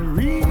 I'm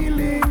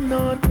really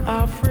not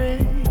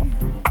afraid.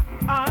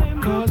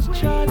 I'm 'Cause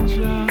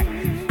Jaja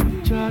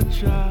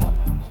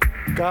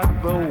got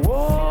the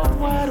whole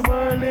wide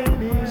world in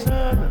his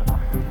hand.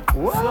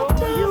 What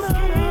So you a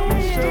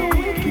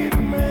wicked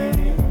man.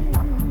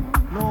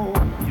 No,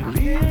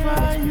 leave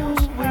I you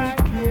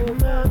wicked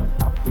man.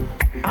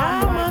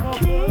 I'm a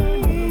king.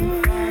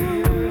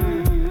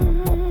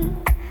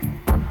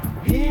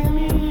 In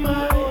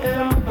my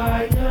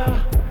empire.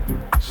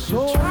 So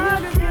you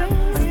can't.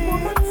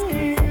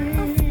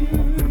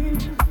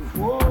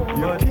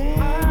 You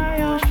can't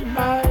push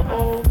I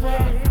over.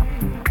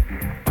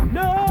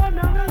 No.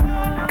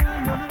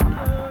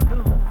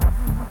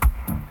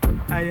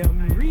 I am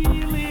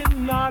really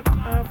not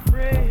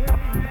afraid.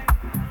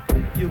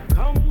 You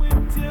come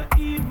with your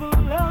evil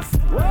lust.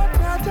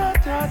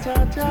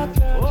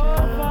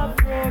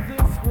 Overthrow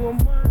this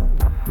woman.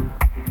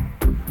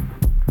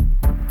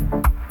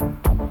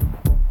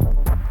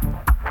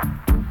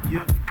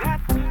 You've got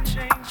to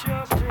change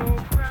your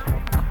program,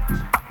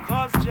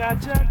 'cause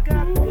Jaja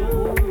got the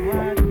whole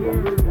wide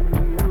world.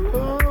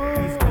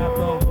 He's got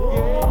the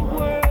whole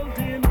world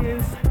in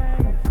his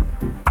hand.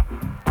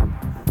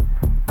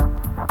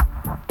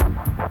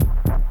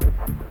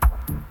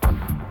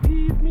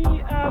 Leave me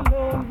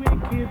alone,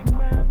 wicked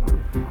man.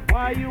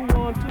 Why you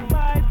want to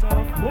bite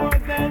off more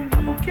than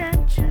you can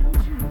chew?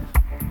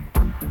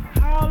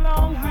 How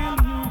long will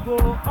you go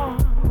on?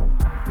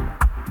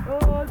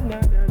 Oh, no.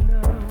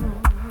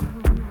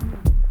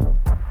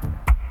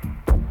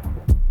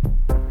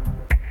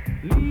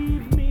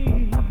 Leave me,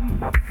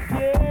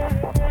 yeah.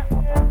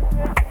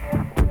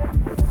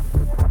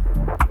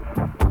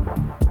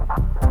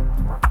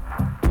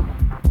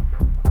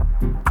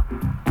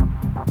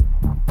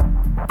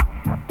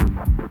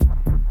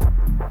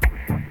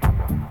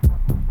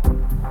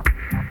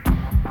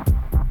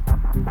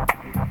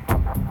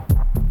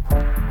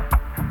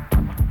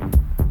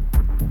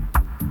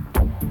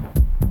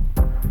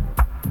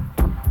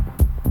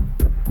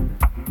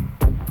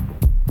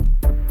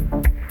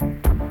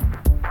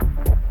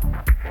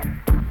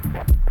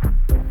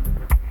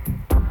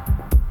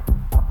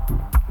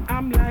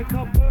 I'm like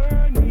a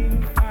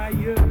burning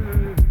fire.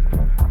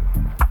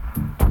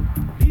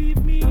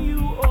 Leave me,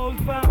 you old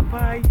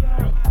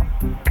vampire.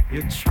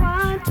 You're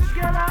trying to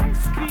get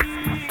ice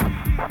cream,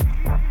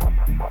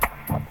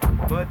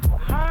 but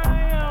I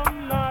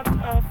am not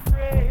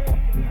afraid.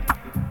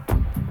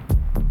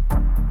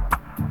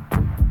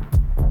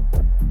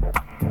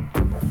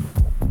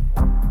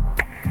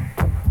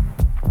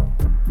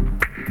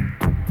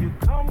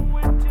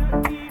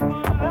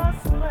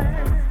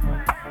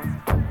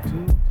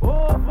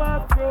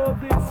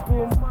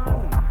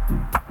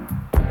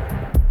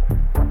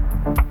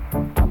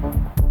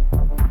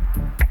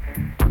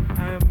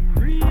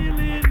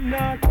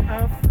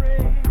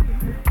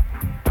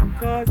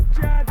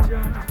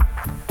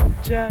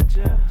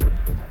 Jaja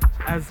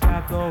has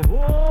got the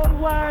whole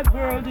wide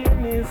world in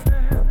his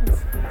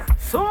hands.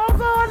 So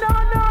go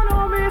down,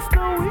 oh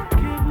Mr.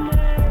 Wicked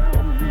Man.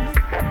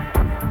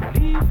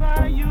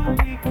 Levi, you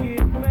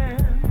wicked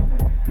man.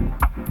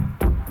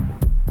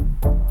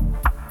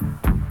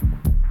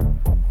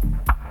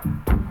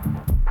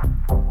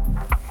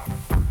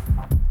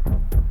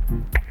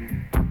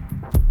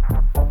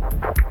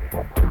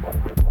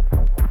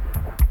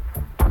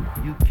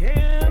 You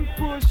can't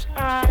push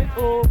I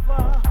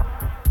over.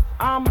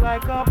 I'm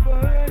like a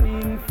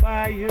burning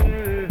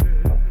fire.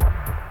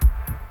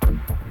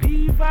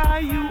 Levi,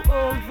 you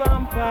old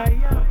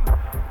vampire.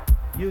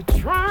 You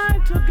try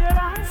to get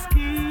our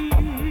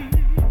skin,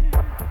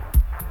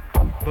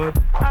 but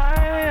I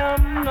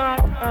am not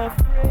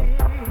afraid.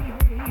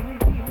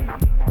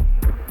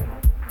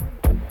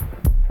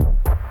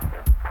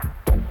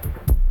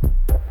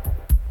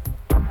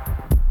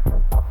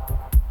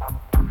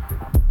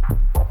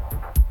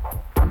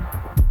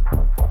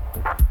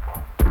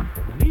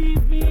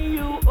 Leave me,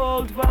 you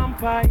old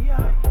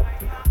vampire.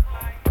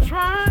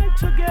 Try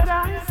to get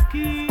our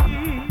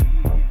skin,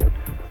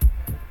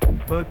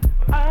 but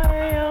I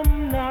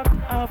am not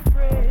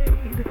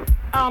afraid.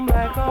 I'm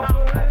like a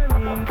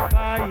burning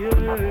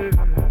fire.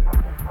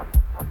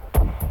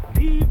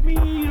 Leave me,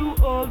 you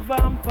old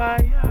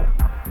vampire.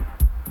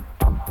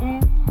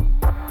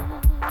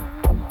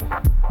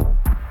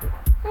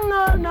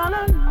 No, no, no,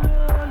 no,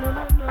 no,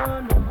 no,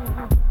 no.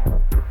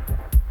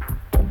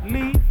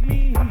 Leave me.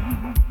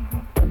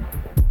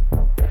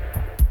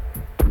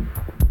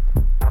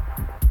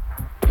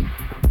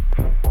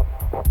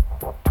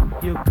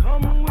 You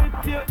come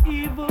with your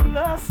evil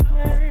lust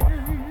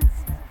plans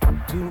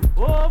to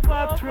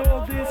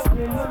overthrow this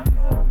woman,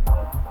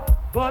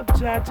 but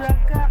Jaja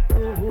got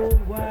the whole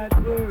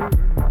wide world.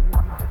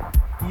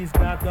 He's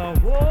got the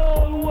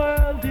whole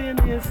world in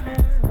his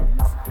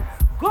hands.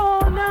 Go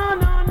now,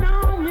 now,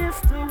 now,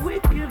 Mr.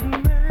 Wicked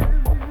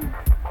Man.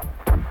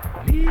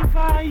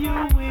 Levi,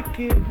 you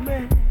wicked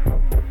man.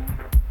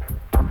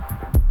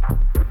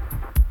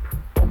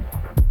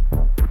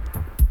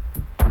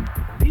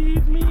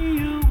 Leave me,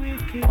 you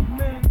wicked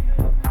man.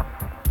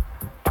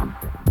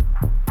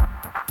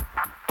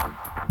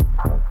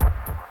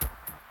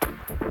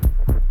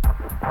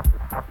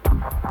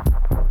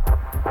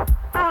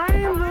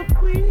 I'm the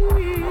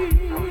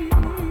queen.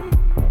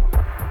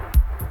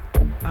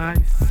 I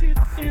sit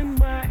in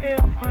my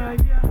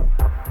empire,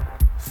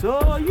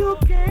 so you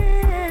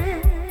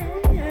can't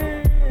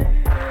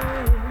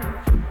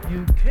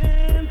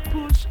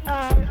push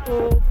I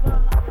over.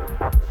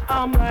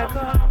 I'm like a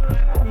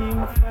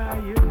burning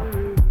fire.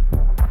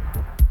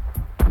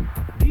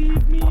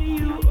 Leave me,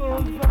 you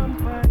old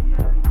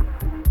vampire.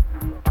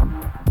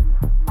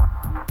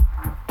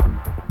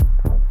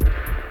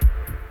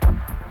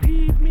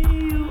 Leave me,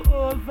 you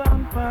old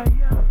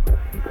vampire.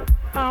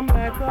 I'm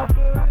like a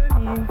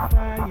burning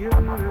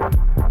fire.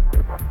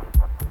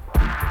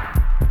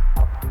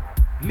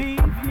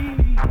 Leave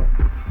me,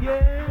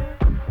 yeah.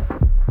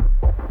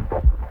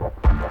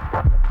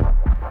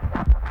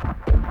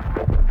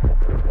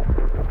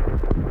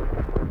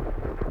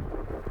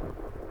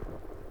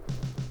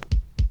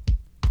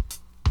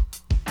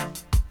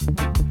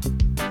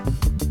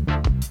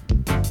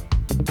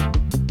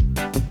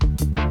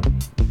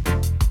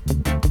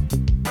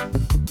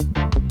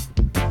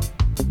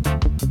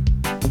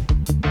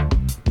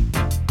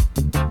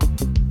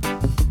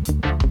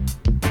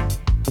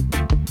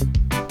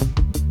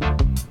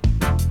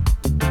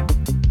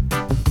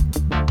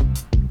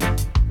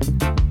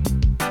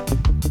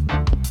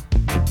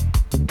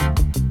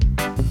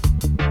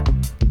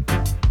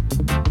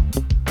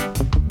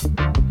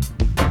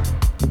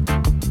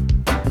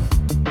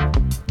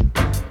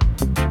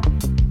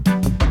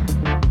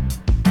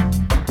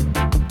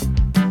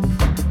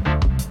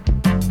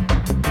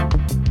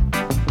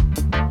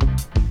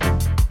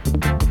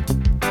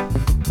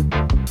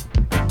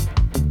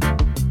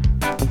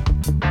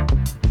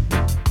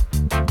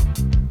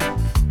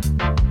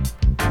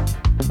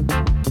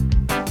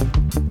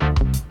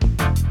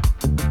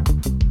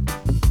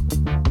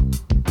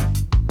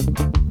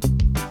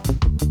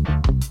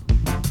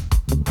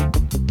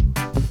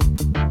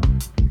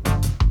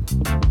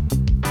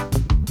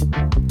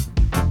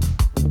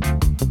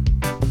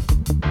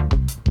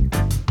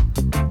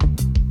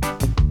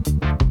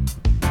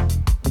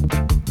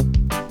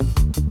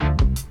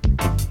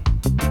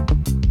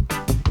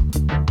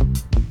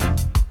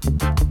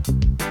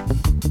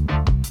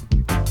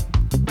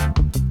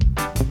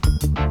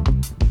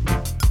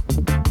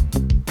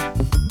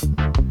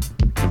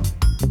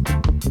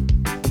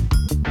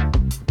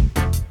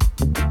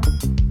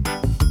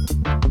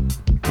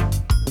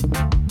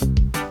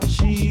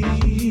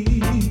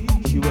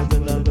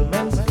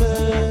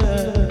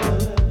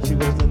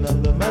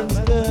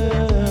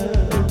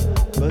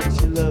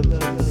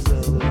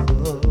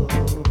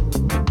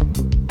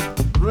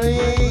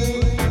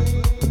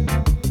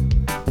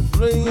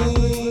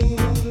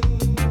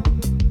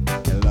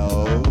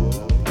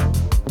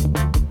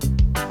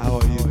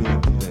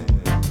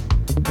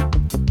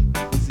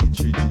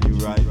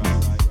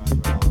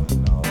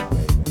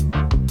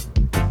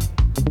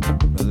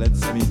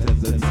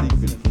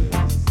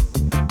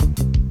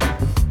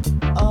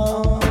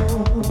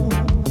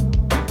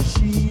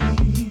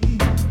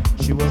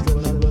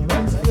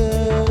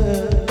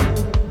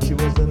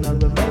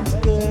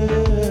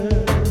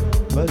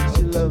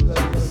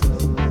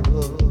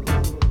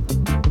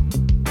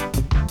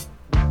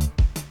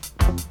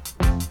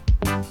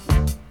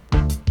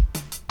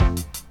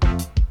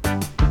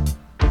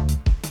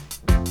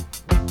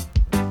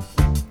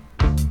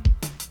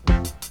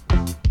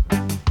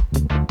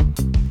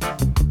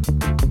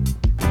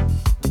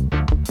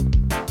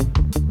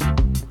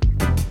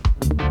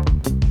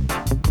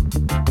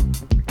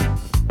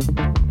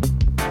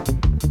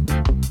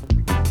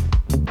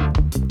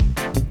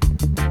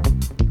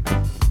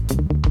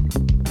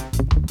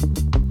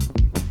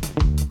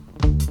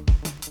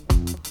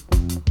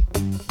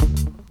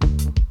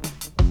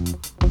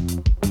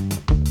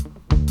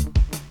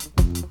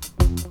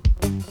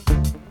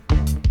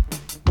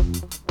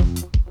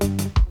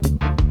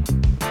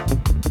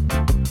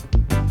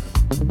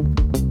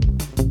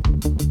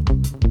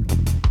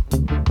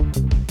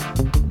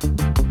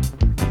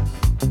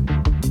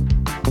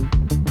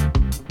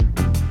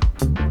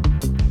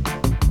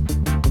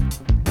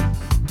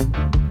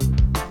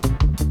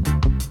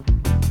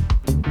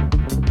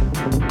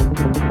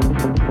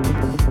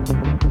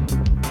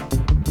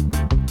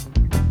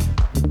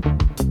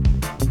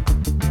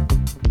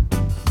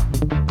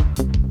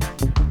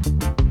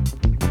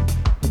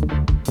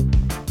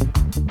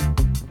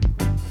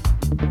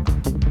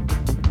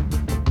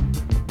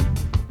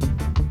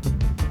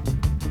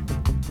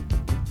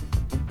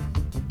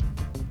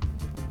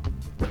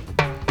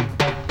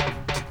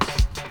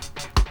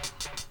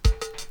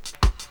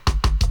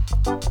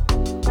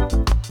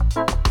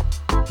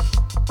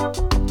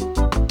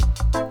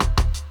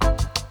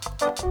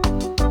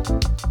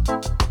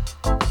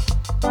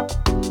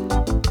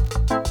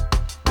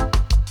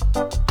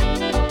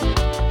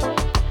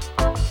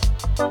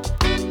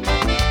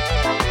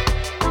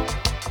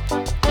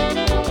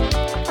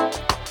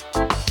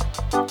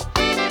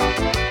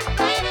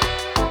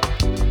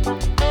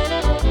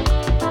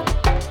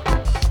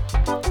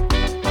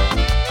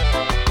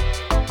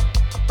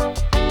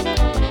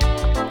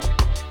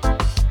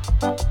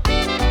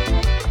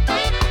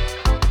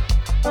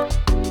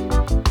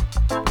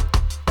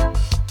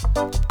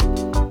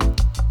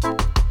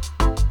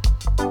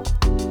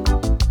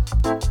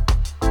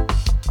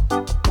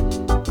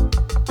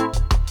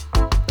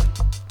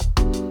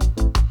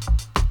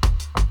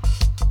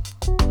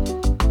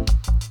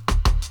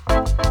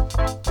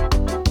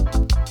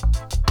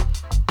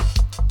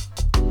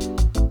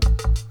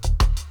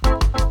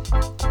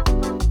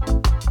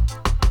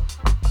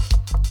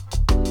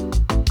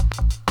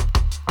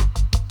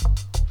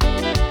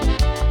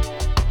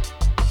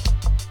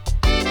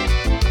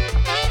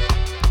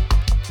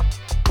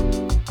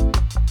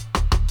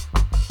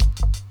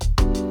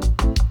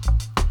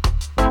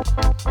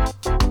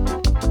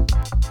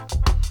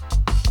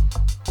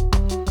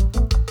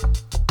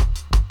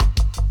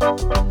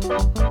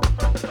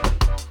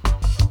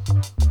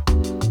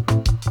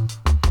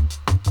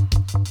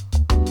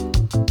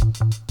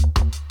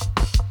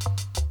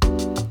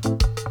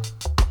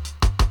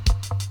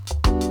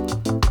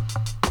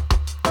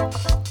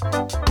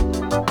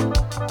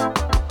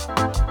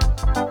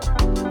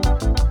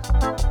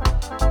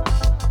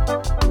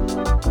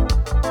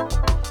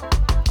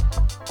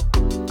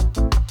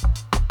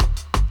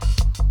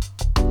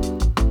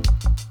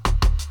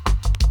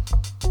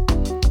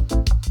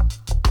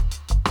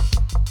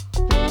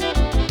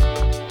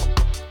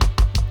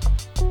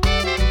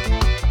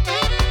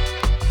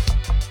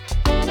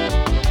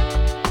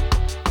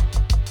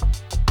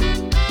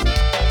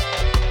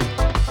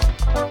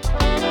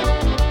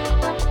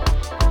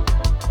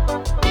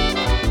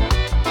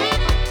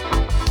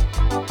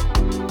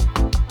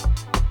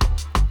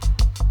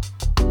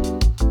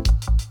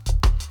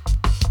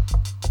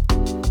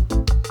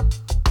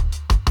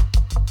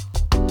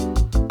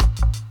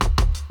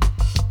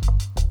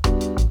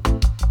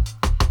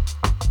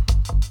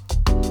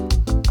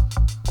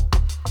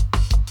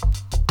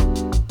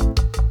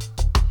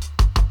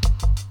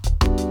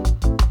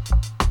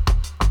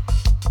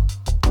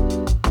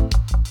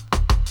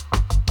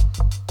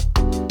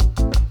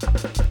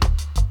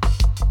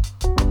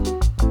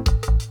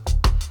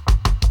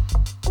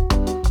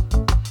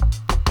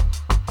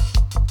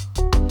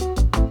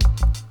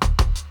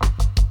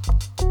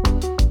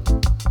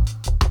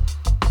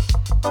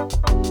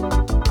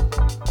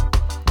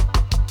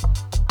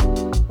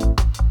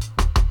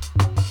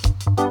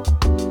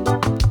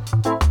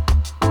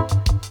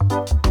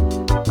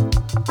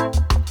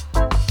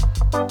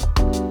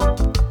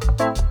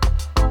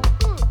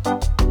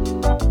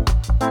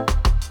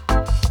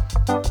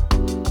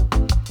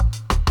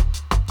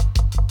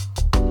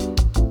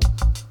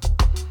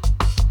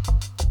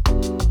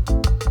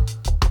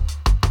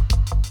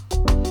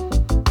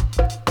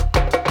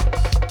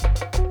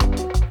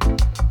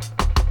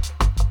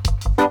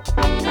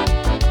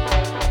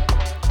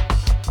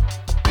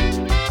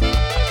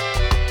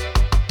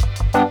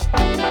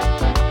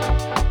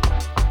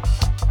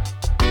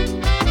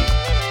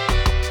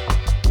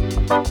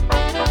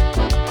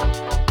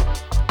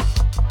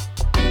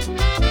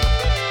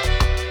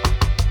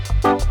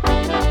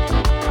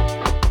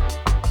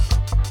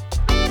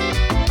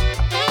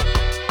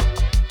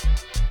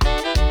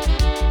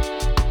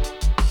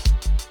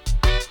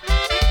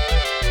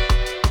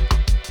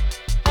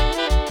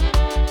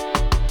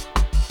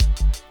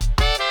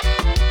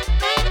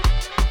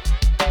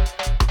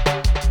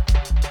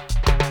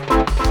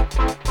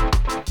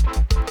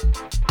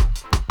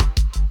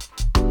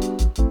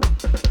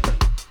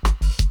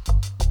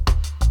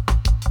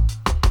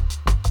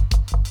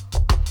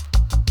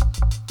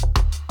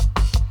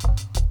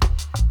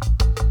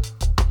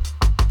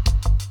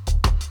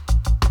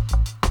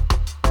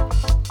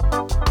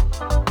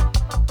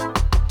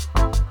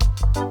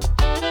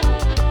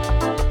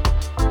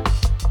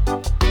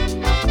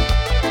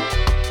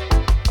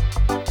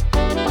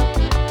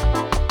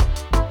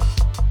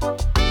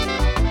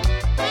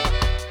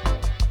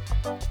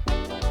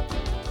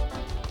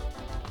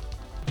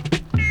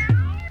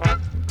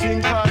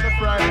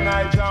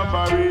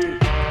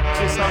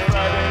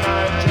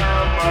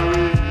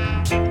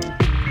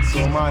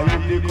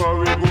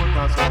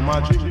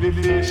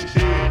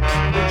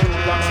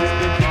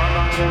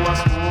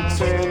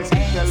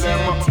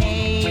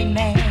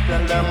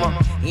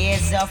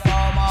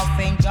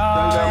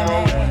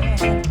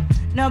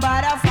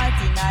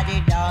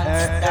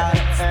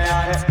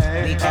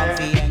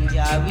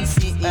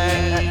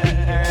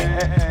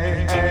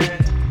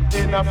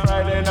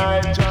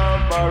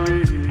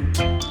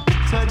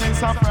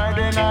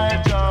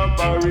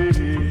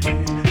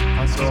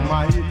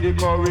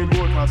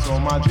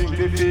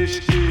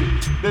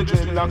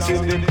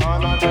 In the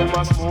corner, them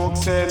a smoke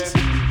sense.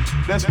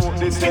 They smoke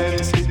the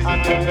sense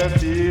and then they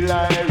feel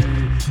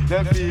irate.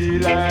 They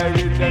feel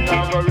irate, then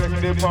I go wreck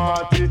the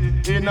party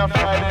in a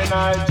Friday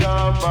night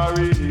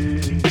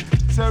jamboree.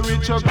 Say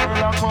rich a girl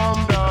a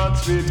come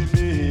dance with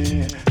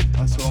me.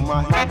 And some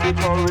a hit the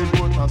curry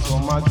goat and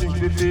some a drink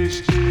the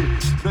fish tea.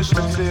 The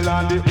ship sail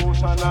on the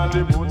ocean and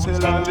the boat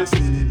sail on the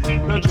sea.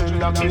 The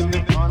dreadlocks in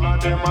the corner,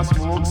 them a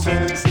smoke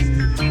sense.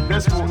 They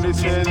smoke the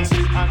sense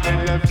and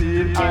then they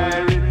feel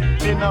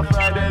irate. In a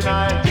Friday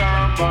night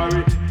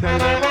jamboree, tell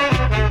them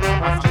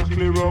I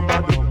strictly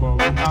rubber dubber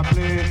we a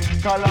play.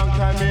 'Cause long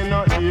time me no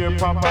hear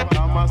Papa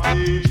Thomas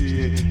DJ.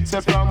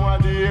 Say from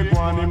what they go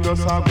on him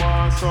just a go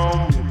on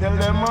some. Tell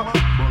them but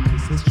me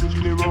say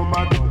strictly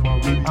rubber dubber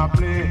we a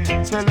play.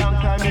 Say long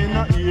time me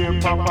no hear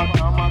Papa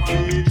Thomas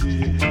DJ.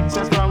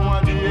 Say from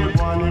what they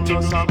go on him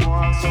just a go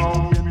on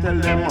some. Tell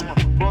them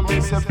but me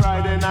say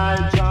Friday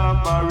night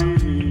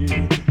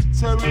jamboree.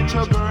 Say rich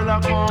a girl a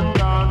come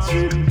dance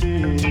with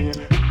me.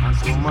 And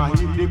some a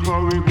hit the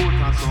curry goat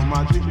and some a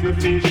drink the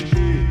fish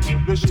tea.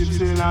 The ship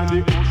sail on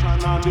the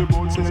ocean and the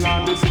boat sail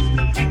on the sea.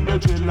 The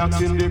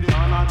dreadlocks in the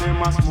corner,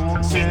 them a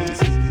smoke sense.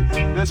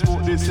 They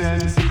smoke the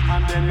sense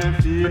and then they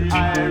feel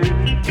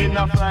irate. In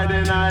a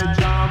Friday night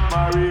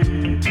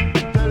jamboree.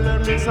 Tell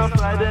them it's a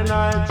Friday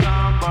night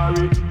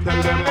jamboree.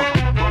 Tell them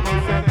what me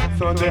say.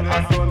 Sunday a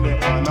Sunday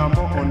and a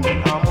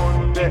Monday a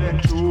Monday.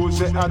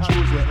 Tuesday a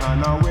Tuesday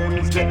and a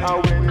Wednesday a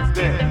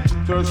Wednesday.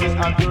 Thursday a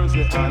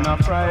Thursday and a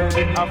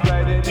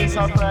Friday. This a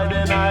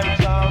Friday night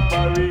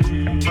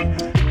jamboree.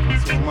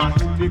 Some a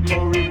hit the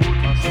curry goat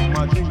and some a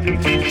drink the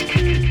fish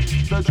tea.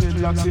 The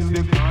dreadlocks in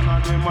the corner,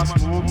 them a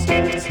smoke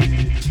sense.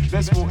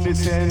 They smoke the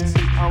sense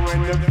and when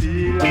they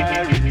feel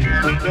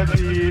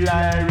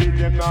irate,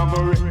 them now go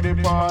wreck the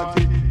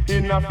party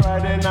in a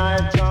Friday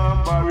night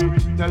jamboree.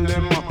 Tell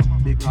them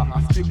because a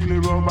strictly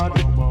rubber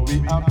dubber we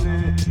a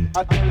play. I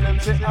tell them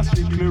say a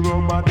strictly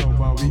rubber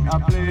dubber we a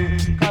play.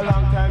 'Cause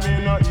long time me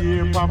no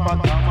hear Papa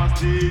Thomas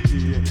DJ.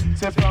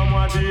 Say from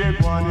what they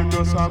go on him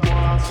just a go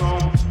on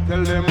some.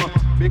 Tell them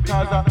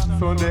because a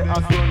Sunday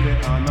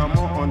and a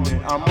Monday.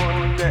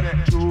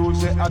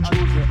 Tuesday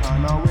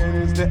and a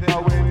Wednesday.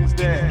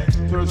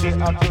 Thursday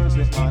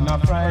and a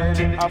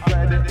Friday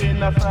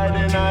in a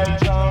Friday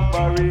night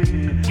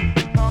jamboree.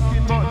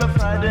 Talking about the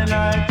Friday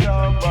night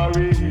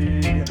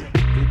jamboree.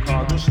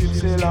 Because the ship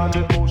sail on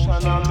the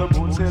ocean and the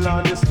boat sail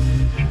on the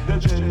sea. The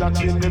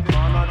dreadlocks in the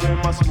corner,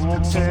 them a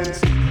smoke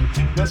sense.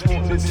 They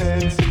smoke the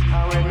sense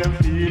and when they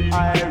feel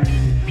irate.